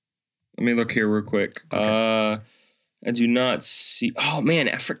 Let me look here real quick. Okay. I do not see. Oh man,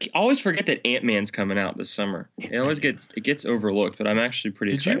 I always forget that Ant-Man's coming out this summer. It gets overlooked, but I'm actually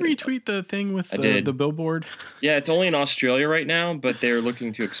pretty. Did you retweet the thing with the billboard? Yeah, it's only in Australia right now, but they're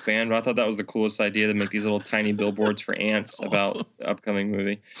looking to expand. But I thought that was the coolest idea, to make these little tiny billboards for ants about the upcoming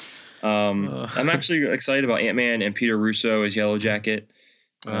movie. I'm actually excited about Ant-Man and Peter Russo as Yellow Jacket.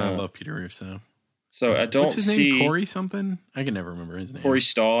 I love Peter Russo. So I don't see... What's his name? Corey something? I can never remember his name. Corey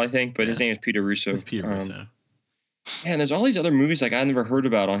Stahl, I think, but his name is Peter Russo. It's Peter Russo. Yeah, and there's all these other movies like I never heard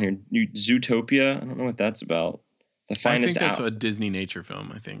about on here. Zootopia, I don't know what that's about. I think that's a Disney nature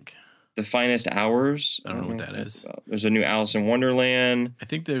film, I think. The Finest Hours. I don't know what that is. There's a new Alice in Wonderland. I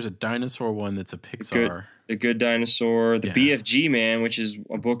think there's a dinosaur one that's a Pixar. The Good Dinosaur. The BFG Man, which is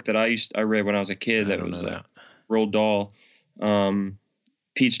a book that I read when I was a kid. That was a Roald Dahl.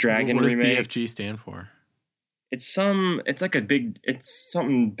 Pete's Dragon remake. What does BFG stand for? It's something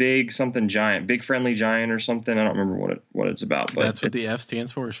big, something giant, big friendly giant or something. I don't remember what it's about. But that's what the F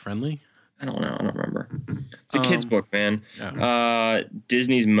stands for, is friendly? I don't know. I don't remember. It's a kid's book, man. Oh.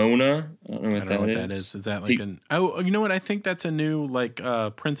 Disney's Mona. I don't know what that is. Is that like you know what? I think that's a new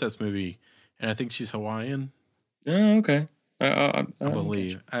princess movie, and I think she's Hawaiian. Oh, okay. I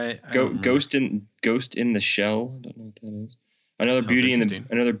believe. Ghost in the Shell. I don't know what that is. Another Beauty and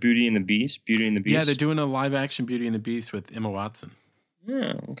the Beast. Beauty and the Beast. Yeah, they're doing a live action Beauty and the Beast with Emma Watson.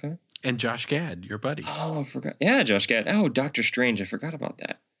 Yeah, okay. And Josh Gad, your buddy. Oh, I forgot. Yeah, Josh Gad. Oh, Doctor Strange. I forgot about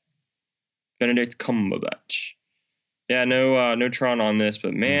that. Benedict Cumberbatch. Yeah, no Tron on this,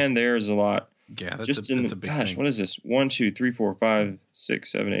 but man, there's a lot. Yeah, that's a big thing. What is this? 1, 2, 3, 4, 5,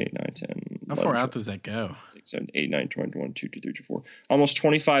 6, 7, 8, 9, 10. How 11, far out does that go? 6, 7, 8, 9, 20, 1, 2, 3, 4. Almost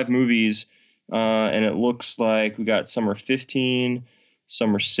 25 movies. And it looks like we got summer 15,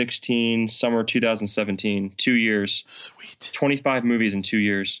 summer 16, summer 2017. 2 years. Sweet. 25 movies in 2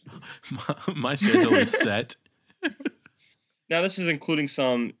 years. My schedule is set. Now, this is including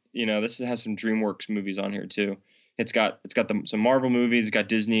some, this has some DreamWorks movies on here, too. It's got some Marvel movies. It's got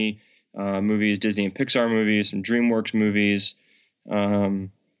Disney movies, Disney and Pixar movies, some DreamWorks movies.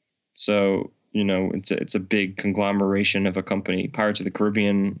 So, it's a big conglomeration of a company. Pirates of the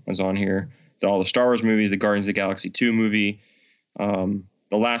Caribbean is on here. All the Star Wars movies, the Guardians of the Galaxy 2 movie. The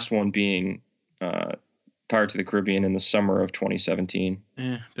last one being Pirates of the Caribbean in the summer of 2017.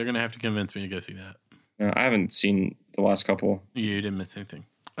 They're going to have to convince me to go see that. I haven't seen the last couple. You didn't miss anything.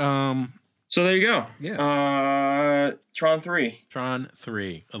 So there you go. Yeah. Tron 3. Tron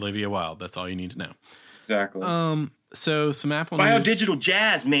 3. Olivia Wilde. That's all you need to know. Exactly. So some Apple news. Biodigital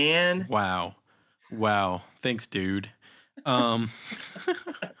jazz, man. Wow. Thanks, dude. Apple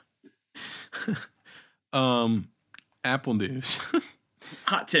news.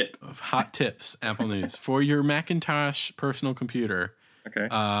 Hot tip. Hot tips. Apple news for your Macintosh personal computer. Okay.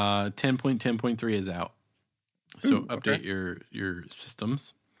 10.10.3 is out. So update your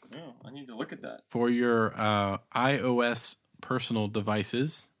systems. Oh, I need to look at that. For your iOS personal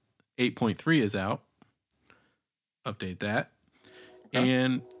devices, 8.3 is out. Update that. Okay.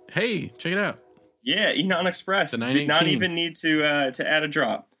 And hey, check it out. Yeah, Enon Express did not even need to add a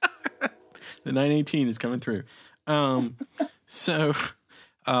drop. The 918 is coming through. So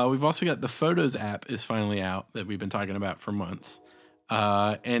we've also got the Photos app is finally out that we've been talking about for months.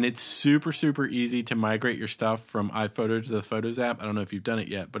 And it's super, super easy to migrate your stuff from iPhoto to the Photos app. I don't know if you've done it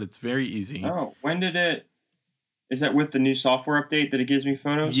yet, but it's very easy. Oh, is that with the new software update that it gives me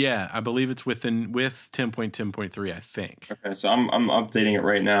photos? Yeah, I believe it's with 10.10.3, I think. Okay, so I'm updating it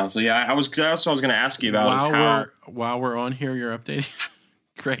right now. So yeah, that's what I was going to ask you about. While we're on here, you're updating?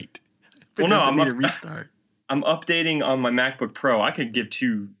 Great. Well, no, I'm going to restart. I'm updating on my MacBook Pro. I could give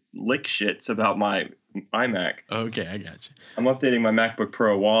two lick shits about my iMac. Okay, I got you. I'm updating my MacBook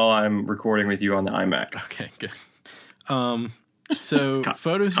Pro while I'm recording with you on the iMac. Okay, good. So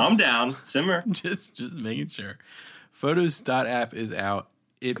Photos. Calm down, simmer. just making sure. Photos.app is out.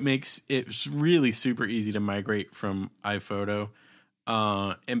 It's really super easy to migrate from iPhoto.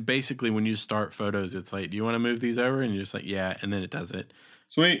 And basically, when you start Photos, it's like, do you want to move these over? And you're just like, yeah, and then it does it.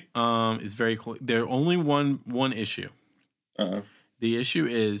 Sweet. It's very cool. There's only one issue. Uh-oh. The issue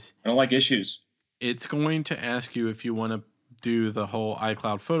is I don't like issues. It's going to ask you if you want to do the whole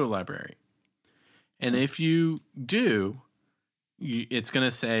iCloud photo library. And if you do, it's going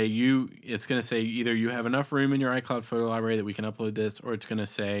to say either you have enough room in your iCloud photo library that we can upload this, or it's going to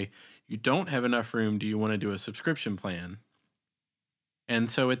say you don't have enough room. Do you want to do a subscription plan?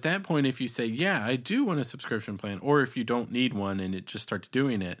 And so at that point, if you say, yeah, I do want a subscription plan, or if you don't need one and it just starts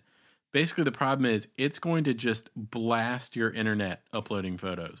doing it, basically the problem is it's going to just blast your internet uploading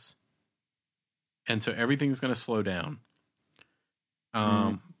photos. And so everything's going to slow down.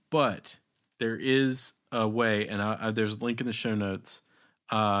 But there is a way, and there's a link in the show notes,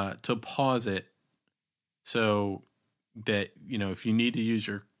 to pause it so that, if you need to use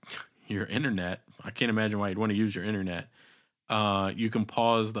your internet, I can't imagine why you'd want to use your internet. You can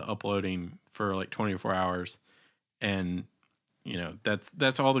pause the uploading for like 24 hours. And,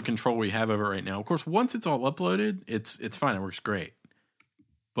 that's all the control we have over it right now. Of course, once it's all uploaded, it's fine. It works great.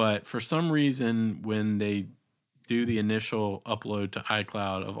 But for some reason, when they do the initial upload to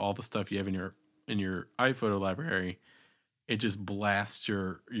iCloud of all the stuff you have in your iPhoto library, it just blasts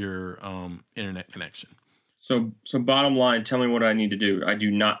your internet connection. So bottom line, tell me what I need to do. I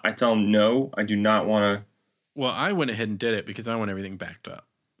tell them no, I do not want to. Well, I went ahead and did it because I want everything backed up.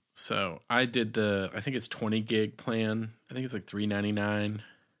 So I did I think it's 20 gig plan. I think it's like $3.99.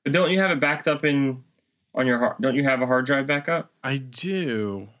 But don't you have it backed up on your don't you have a hard drive backup? I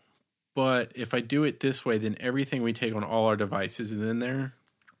do, but if I do it this way, then everything we take on all our devices is in there,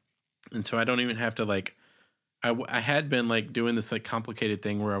 and so I don't even have to I had been doing this complicated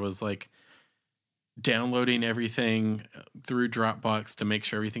thing where I was downloading everything through Dropbox to make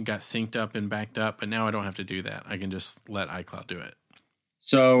sure everything got synced up and backed up, but now I don't have to do that. I can just let iCloud do it.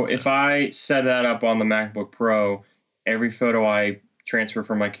 So if I set that up on the MacBook Pro, every photo I transfer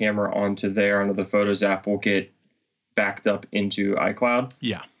from my camera onto the Photos app will get backed up into iCloud.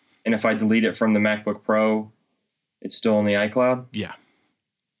 Yeah. And if I delete it from the MacBook Pro, it's still in the iCloud? Yeah.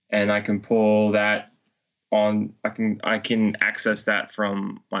 and I can pull that on. I can access that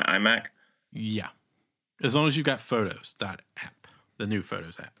from my iMac. Yeah, as long as you've got Photos.app, the new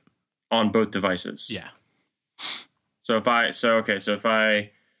Photos app on both devices. Yeah. So if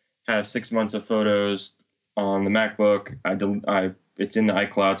I have 6 months of photos on the MacBook, it's in the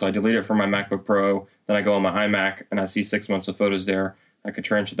iCloud, so I delete it from my MacBook Pro. Then I go on my iMac and I see 6 months of photos there. I could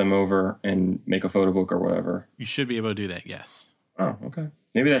transfer them over and make a photo book or whatever. You should be able to do that. Yes. Oh, okay.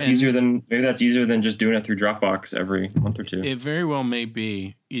 Maybe that's easier than just doing it through Dropbox every month or two. It very well may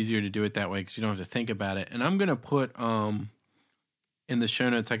be easier to do it that way because you don't have to think about it. And I'm gonna put in the show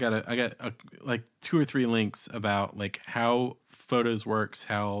notes. I got like 2 or 3 links about like how Photos works,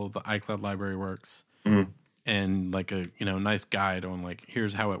 how the iCloud library works, and like a nice guide on like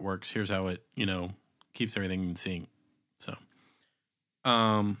here's how it works, here's how it keeps everything in sync. So,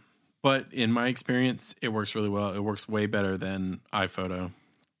 but in my experience, it works really well. It works way better than iPhoto.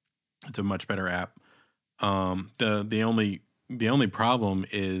 It's a much better app. The only problem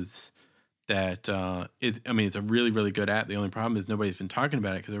is that it's a really, really good app. The only problem is nobody's been talking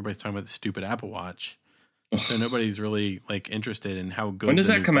about it because everybody's talking about the stupid Apple Watch. So nobody's really like interested in how good. When does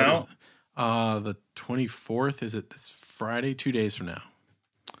that come out? The 24th. Is it this Friday? 2 days from now.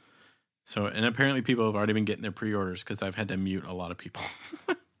 So, and apparently people have already been getting their pre-orders because I've had to mute a lot of people.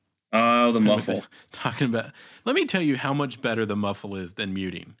 Oh, the muffle. Talking about. Let me tell you how much better the muffle is than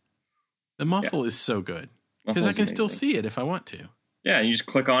muting. The muffle is so good because I can still see it if I want to. Yeah, you just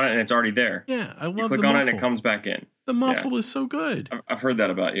click on it and it's already there. Yeah, I love you click on it and it comes back in. The muffle is so good. I've heard that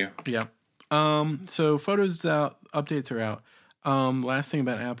about you. Yeah. So Photos out, updates are out. Last thing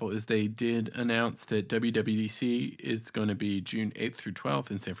about Apple is they did announce that WWDC is going to be June 8th through 12th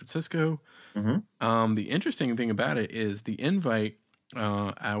in San Francisco. Mm-hmm. The interesting thing about it is the invite.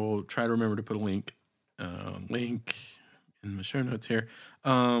 I will try to remember to put a link in the show notes here.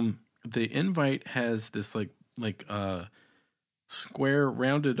 The invite has this like square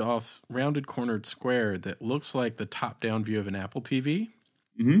rounded cornered square that looks like the top down view of an Apple TV.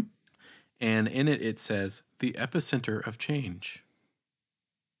 Mm-hmm. And in it says the epicenter of change.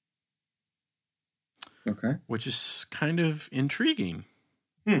 Okay. Which is kind of intriguing.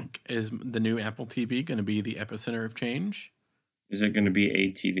 Is the new Apple TV going to be the epicenter of change? Is it going to be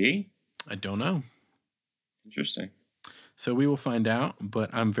a TV? I don't know. Interesting. So we will find out, but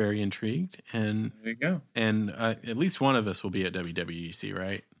I'm very intrigued. And there you go. And at least one of us will be at WWDC,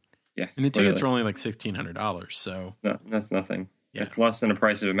 right? Yes. And the tickets are only like $1,600. So that's nothing. Yeah. It's less than the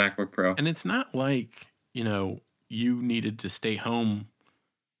price of a MacBook Pro. And it's not like, you needed to stay home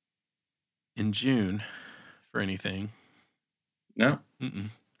in June for anything. No. Mm-mm.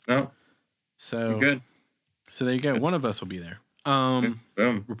 No. So you're good. So there you go. Good. One of us will be there. Boom.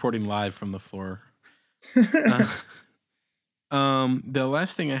 Reporting live from the floor. The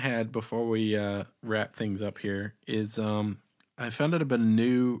last thing I had before we wrap things up here is I found out about a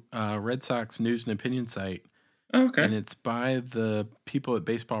new Red Sox news and opinion site. Oh, okay. And it's by the people at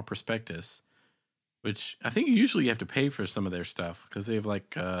Baseball Prospectus, which I think usually you have to pay for some of their stuff because they have like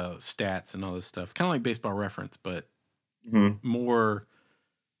stats and all this stuff. Kind of like Baseball Reference, but more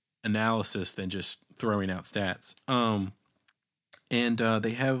analysis than just throwing out stats. And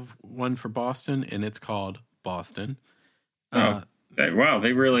they have one for Boston, and it's called Boston.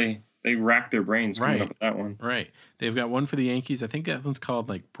 They racked their brains coming up with that one. Right. They've got one for the Yankees. I think that one's called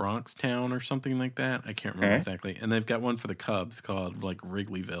like Bronx Town or something like that. I can't remember exactly. And they've got one for the Cubs called like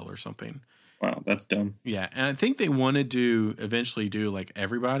Wrigleyville or something. Wow, that's dumb. Yeah. And I think they want to eventually do like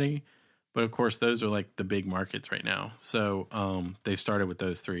everybody. But of course, those are like the big markets right now. So they've started with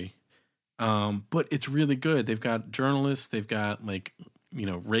those 3. But it's really good. They've got journalists. They've got like,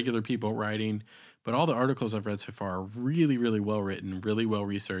 regular people writing. But all the articles I've read so far are really, really well written, really well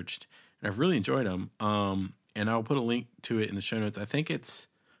researched, and I've really enjoyed them. And I'll put a link to it in the show notes. I think it's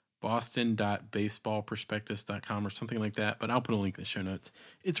boston.baseballprospectus.com or something like that, but I'll put a link in the show notes.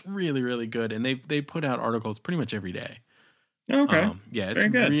 It's really, really good, and they put out articles pretty much every day. Okay. Yeah, it's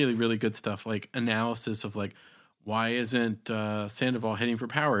really, really good stuff, like analysis of like, why isn't Sandoval hitting for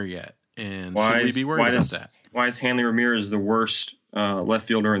power yet? And should we be worried about that? Why is Hanley Ramirez the worst left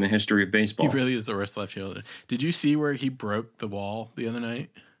fielder in the history of baseball? He really is the worst left fielder. Did you see where he broke the wall the other night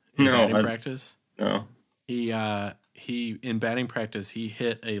in batting practice? No. He in batting practice he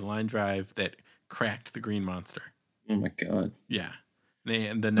hit a line drive that cracked the Green Monster. Oh my god. Yeah.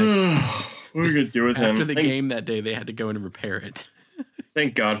 And the next what are we gonna do with him? After the game that day, they had to go in and repair it.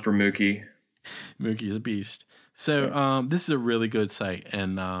 Thank God for Mookie. Mookie is a beast. So this is a really good site,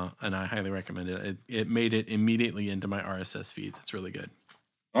 and I highly recommend it. It made it immediately into my RSS feeds. It's really good.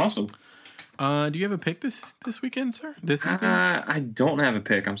 Awesome. Do you have a pick this weekend, sir? This evening? I don't have a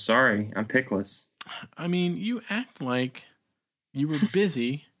pick. I'm sorry. I'm pickless. I mean, you act like you were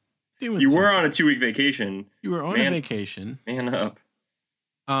busy doing You something. were on a 2-week vacation. You were on a vacation. Man up.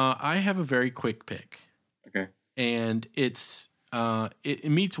 I have a very quick pick. Okay. And it's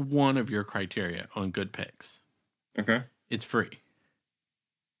it meets one of your criteria on good picks. Okay. It's free.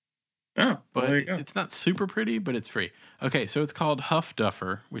 Oh, but there you go. It's not super pretty, but it's free. Okay, so it's called Huff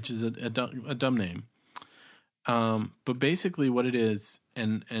Duffer, which is a dumb name. But basically what it is,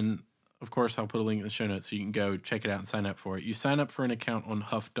 and of course I'll put a link in the show notes so you can go check it out and sign up for it. You sign up for an account on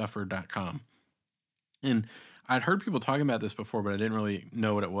huffduffer.com. And I'd heard people talking about this before, but I didn't really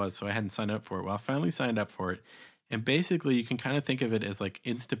know what it was, so I hadn't signed up for it. Well, I finally signed up for it. And basically you can kind of think of it as like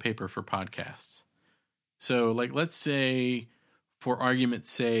Instapaper for podcasts. So like, let's say, for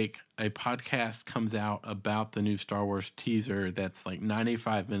argument's sake, a podcast comes out about the new Star Wars teaser that's like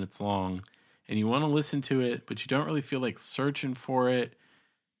 95 minutes long, and you want to listen to it, but you don't really feel like searching for it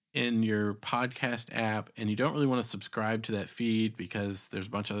in your podcast app, and you don't really want to subscribe to that feed because there's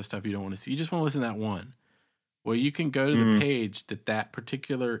a bunch of other stuff you don't want to see. You just want to listen to that one. Well, you can go to the page that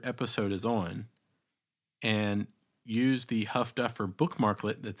particular episode is on and use the Huff Duffer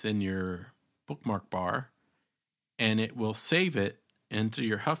bookmarklet that's in your bookmark bar, and it will save it into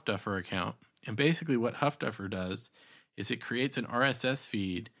your Huff Duffer account. And basically what Huff Duffer does is it creates an RSS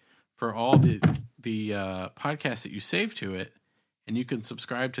feed for all the podcasts that you save to it, and you can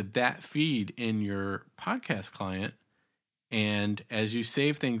subscribe to that feed in your podcast client. And as you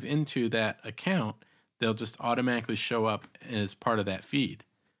save things into that account, they'll just automatically show up as part of that feed.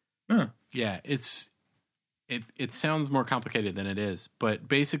 Huh. Yeah, it sounds more complicated than it is, but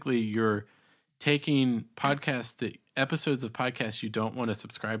basically you're taking episodes of podcasts you don't want to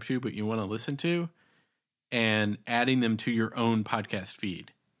subscribe to, but you want to listen to, and adding them to your own podcast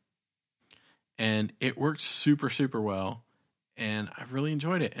feed. And it works super, super well. And I really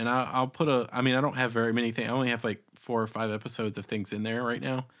enjoyed it. And I'll put I don't have very many things. I only have like 4 or 5 episodes of things in there right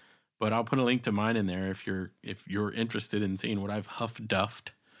now, but I'll put a link to mine in there if you're interested in seeing what I've huff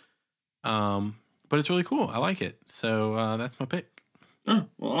duffed. But it's really cool. I like it. So that's my pick. Oh,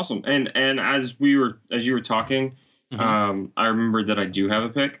 well, awesome. And as you were talking, I remembered that I do have a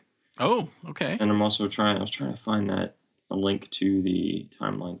pick. Oh, okay. And I was trying to find a link to the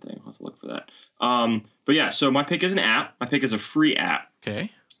timeline thing. I'll have to look for that. But yeah, so my pick is an app. My pick is a free app.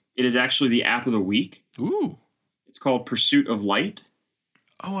 Okay. It is actually the app of the week. Ooh. It's called Pursuit of Light.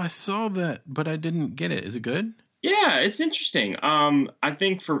 Oh, I saw that, but I didn't get it. Is it good? Yeah, it's interesting. I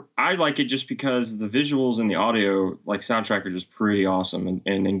think I like it just because the visuals and the audio, like soundtrack, are just pretty awesome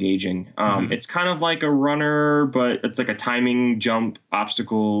and engaging. It's kind of like a runner, but it's like a timing jump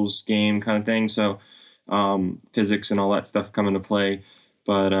obstacles game kind of thing. So physics and all that stuff come into play.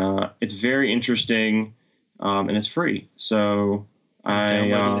 But it's very interesting, and it's free. So I'm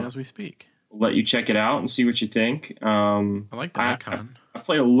downloading as we speak. Let you check it out and see what you think. I like the icon. I've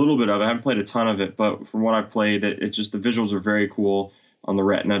played a little bit of it. I haven't played a ton of it, but from what I've played, it's just the visuals are very cool on the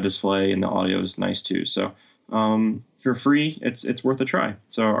Retina display, and the audio is nice too. So if you're free, it's worth a try.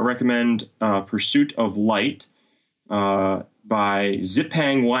 So I recommend Pursuit of Light by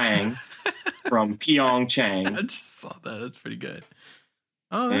Zipang Wang from Pyeongchang. I just saw that. That's pretty good.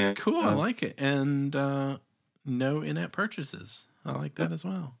 Oh, that's cool. I like it. And no in-app purchases. I like that as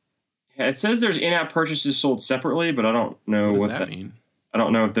well. Yeah, it says there's in-app purchases sold separately, but I don't know what that mean. I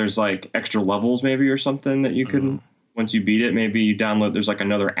don't know if there's like extra levels maybe or something that you can, once you beat it, maybe you download, there's like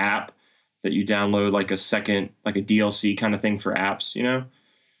another app that you download, like a second, like a DLC kind of thing for apps, you know,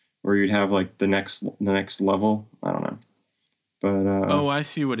 where you'd have like the next level. I don't know. But I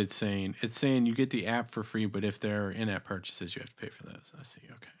see what it's saying. It's saying you get the app for free, but if there are in-app purchases, you have to pay for those. I see.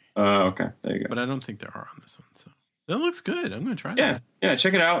 Okay. Okay. There you go. But I don't think there are on this one. So that looks good. I'm going to try that. Yeah.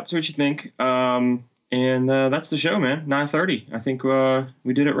 Check it out. See what you think. And that's the show, man. 9:30. I think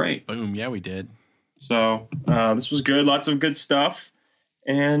we did it right. Boom. Yeah, we did. So this was good. Lots of good stuff.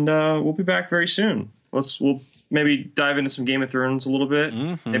 And we'll be back very soon. We'll maybe dive into some Game of Thrones a little bit.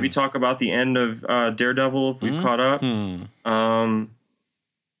 Mm-hmm. Maybe talk about the end of Daredevil if we've caught up.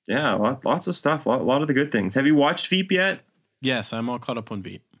 Yeah, lots of stuff. A lot of the good things. Have you watched Veep yet? Yes, I'm all caught up on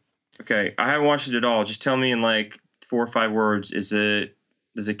Veep. Okay, I haven't watched it at all. Just tell me in like 4 or 5 words. Does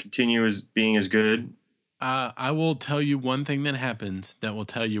it continue as being as good? I will tell you one thing that happens that will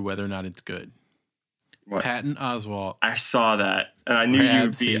tell you whether or not it's good. What? Patton Oswalt. I saw that, and I knew you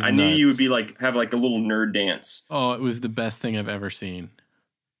would be. I knew you would be like have like a little nerd dance. Oh, it was the best thing I've ever seen.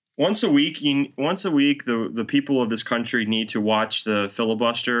 Once a week, the people of this country need to watch the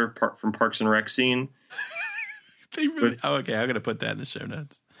filibuster from Parks and Rec scene. Okay, I'm gonna put that in the show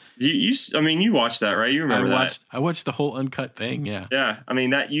notes. I mean, you watched that, right? You remember that? I watched the whole uncut thing. Yeah. Yeah. I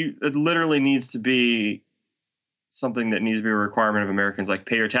mean, it literally needs to be something that needs to be a requirement of Americans. Like,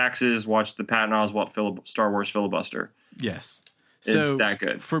 pay your taxes, watch the Patton Oswalt Star Wars filibuster. Yes. It's that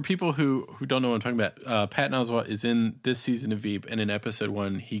good. For people who don't know what I'm talking about, Patton Oswalt is in this season of Veep, and in episode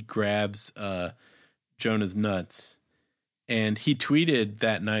 1, he grabs Jonah's nuts, and he tweeted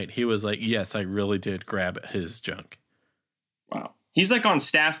that night. He was like, "Yes, I really did grab his junk." Wow. He's like on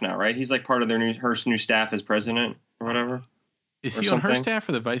staff now, right? He's like part of her new staff as president or whatever. Is he on her staff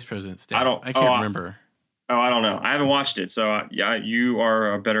or the vice president's staff? I can't remember. I don't know. I haven't watched it, so yeah, you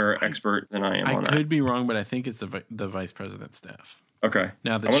are a better expert than I am on that. I could be wrong, but I think it's the vice president's staff. Okay.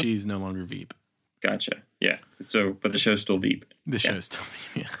 Now that she's no longer Veep. Gotcha. Yeah. So, but the show's still Veep. The show's still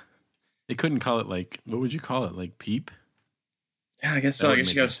Veep, yeah. They couldn't call it what would you call it? Like Peep? Yeah, I guess so. I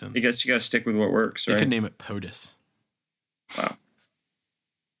guess you gotta stick with what works, right? You could name it POTUS. Wow.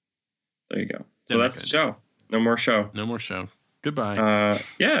 There you go. So that's the show. No more show. No more show. Goodbye.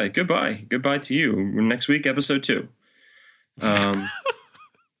 Yeah, goodbye. Goodbye to you. Next week, episode 2.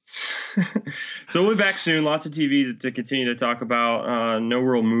 So we'll be back soon. Lots of TV to continue to talk about. No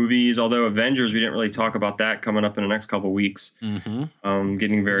real movies, although Avengers, we didn't really talk about that coming up in the next couple of weeks. Mm-hmm.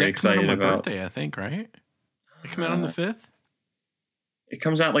 Getting very excited about. My birthday, I think, right? It come out on the 5th? It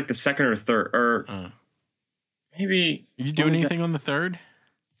comes out like the 2nd or 3rd, or maybe. Are you doing anything on the 3rd?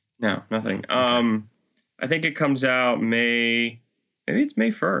 No, nothing. Okay. I think it comes out maybe it's May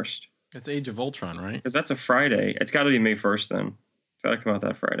 1st. It's Age of Ultron, right? Because that's a Friday. It's got to be May 1st then. It's got to come out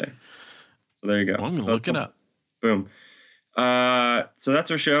that Friday. So there you go. Well, I'm going to look it up. Boom. So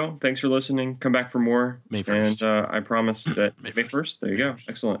that's our show. Thanks for listening. Come back for more. May 1st. And I promise that May 1st. There you go.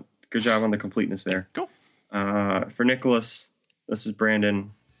 Excellent. Good job on the completeness there. Cool. For Nicholas, this is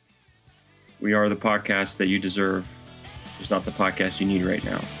Brandon. We are the podcast that you deserve. It's not the podcast you need right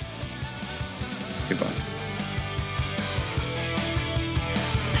now. Goodbye.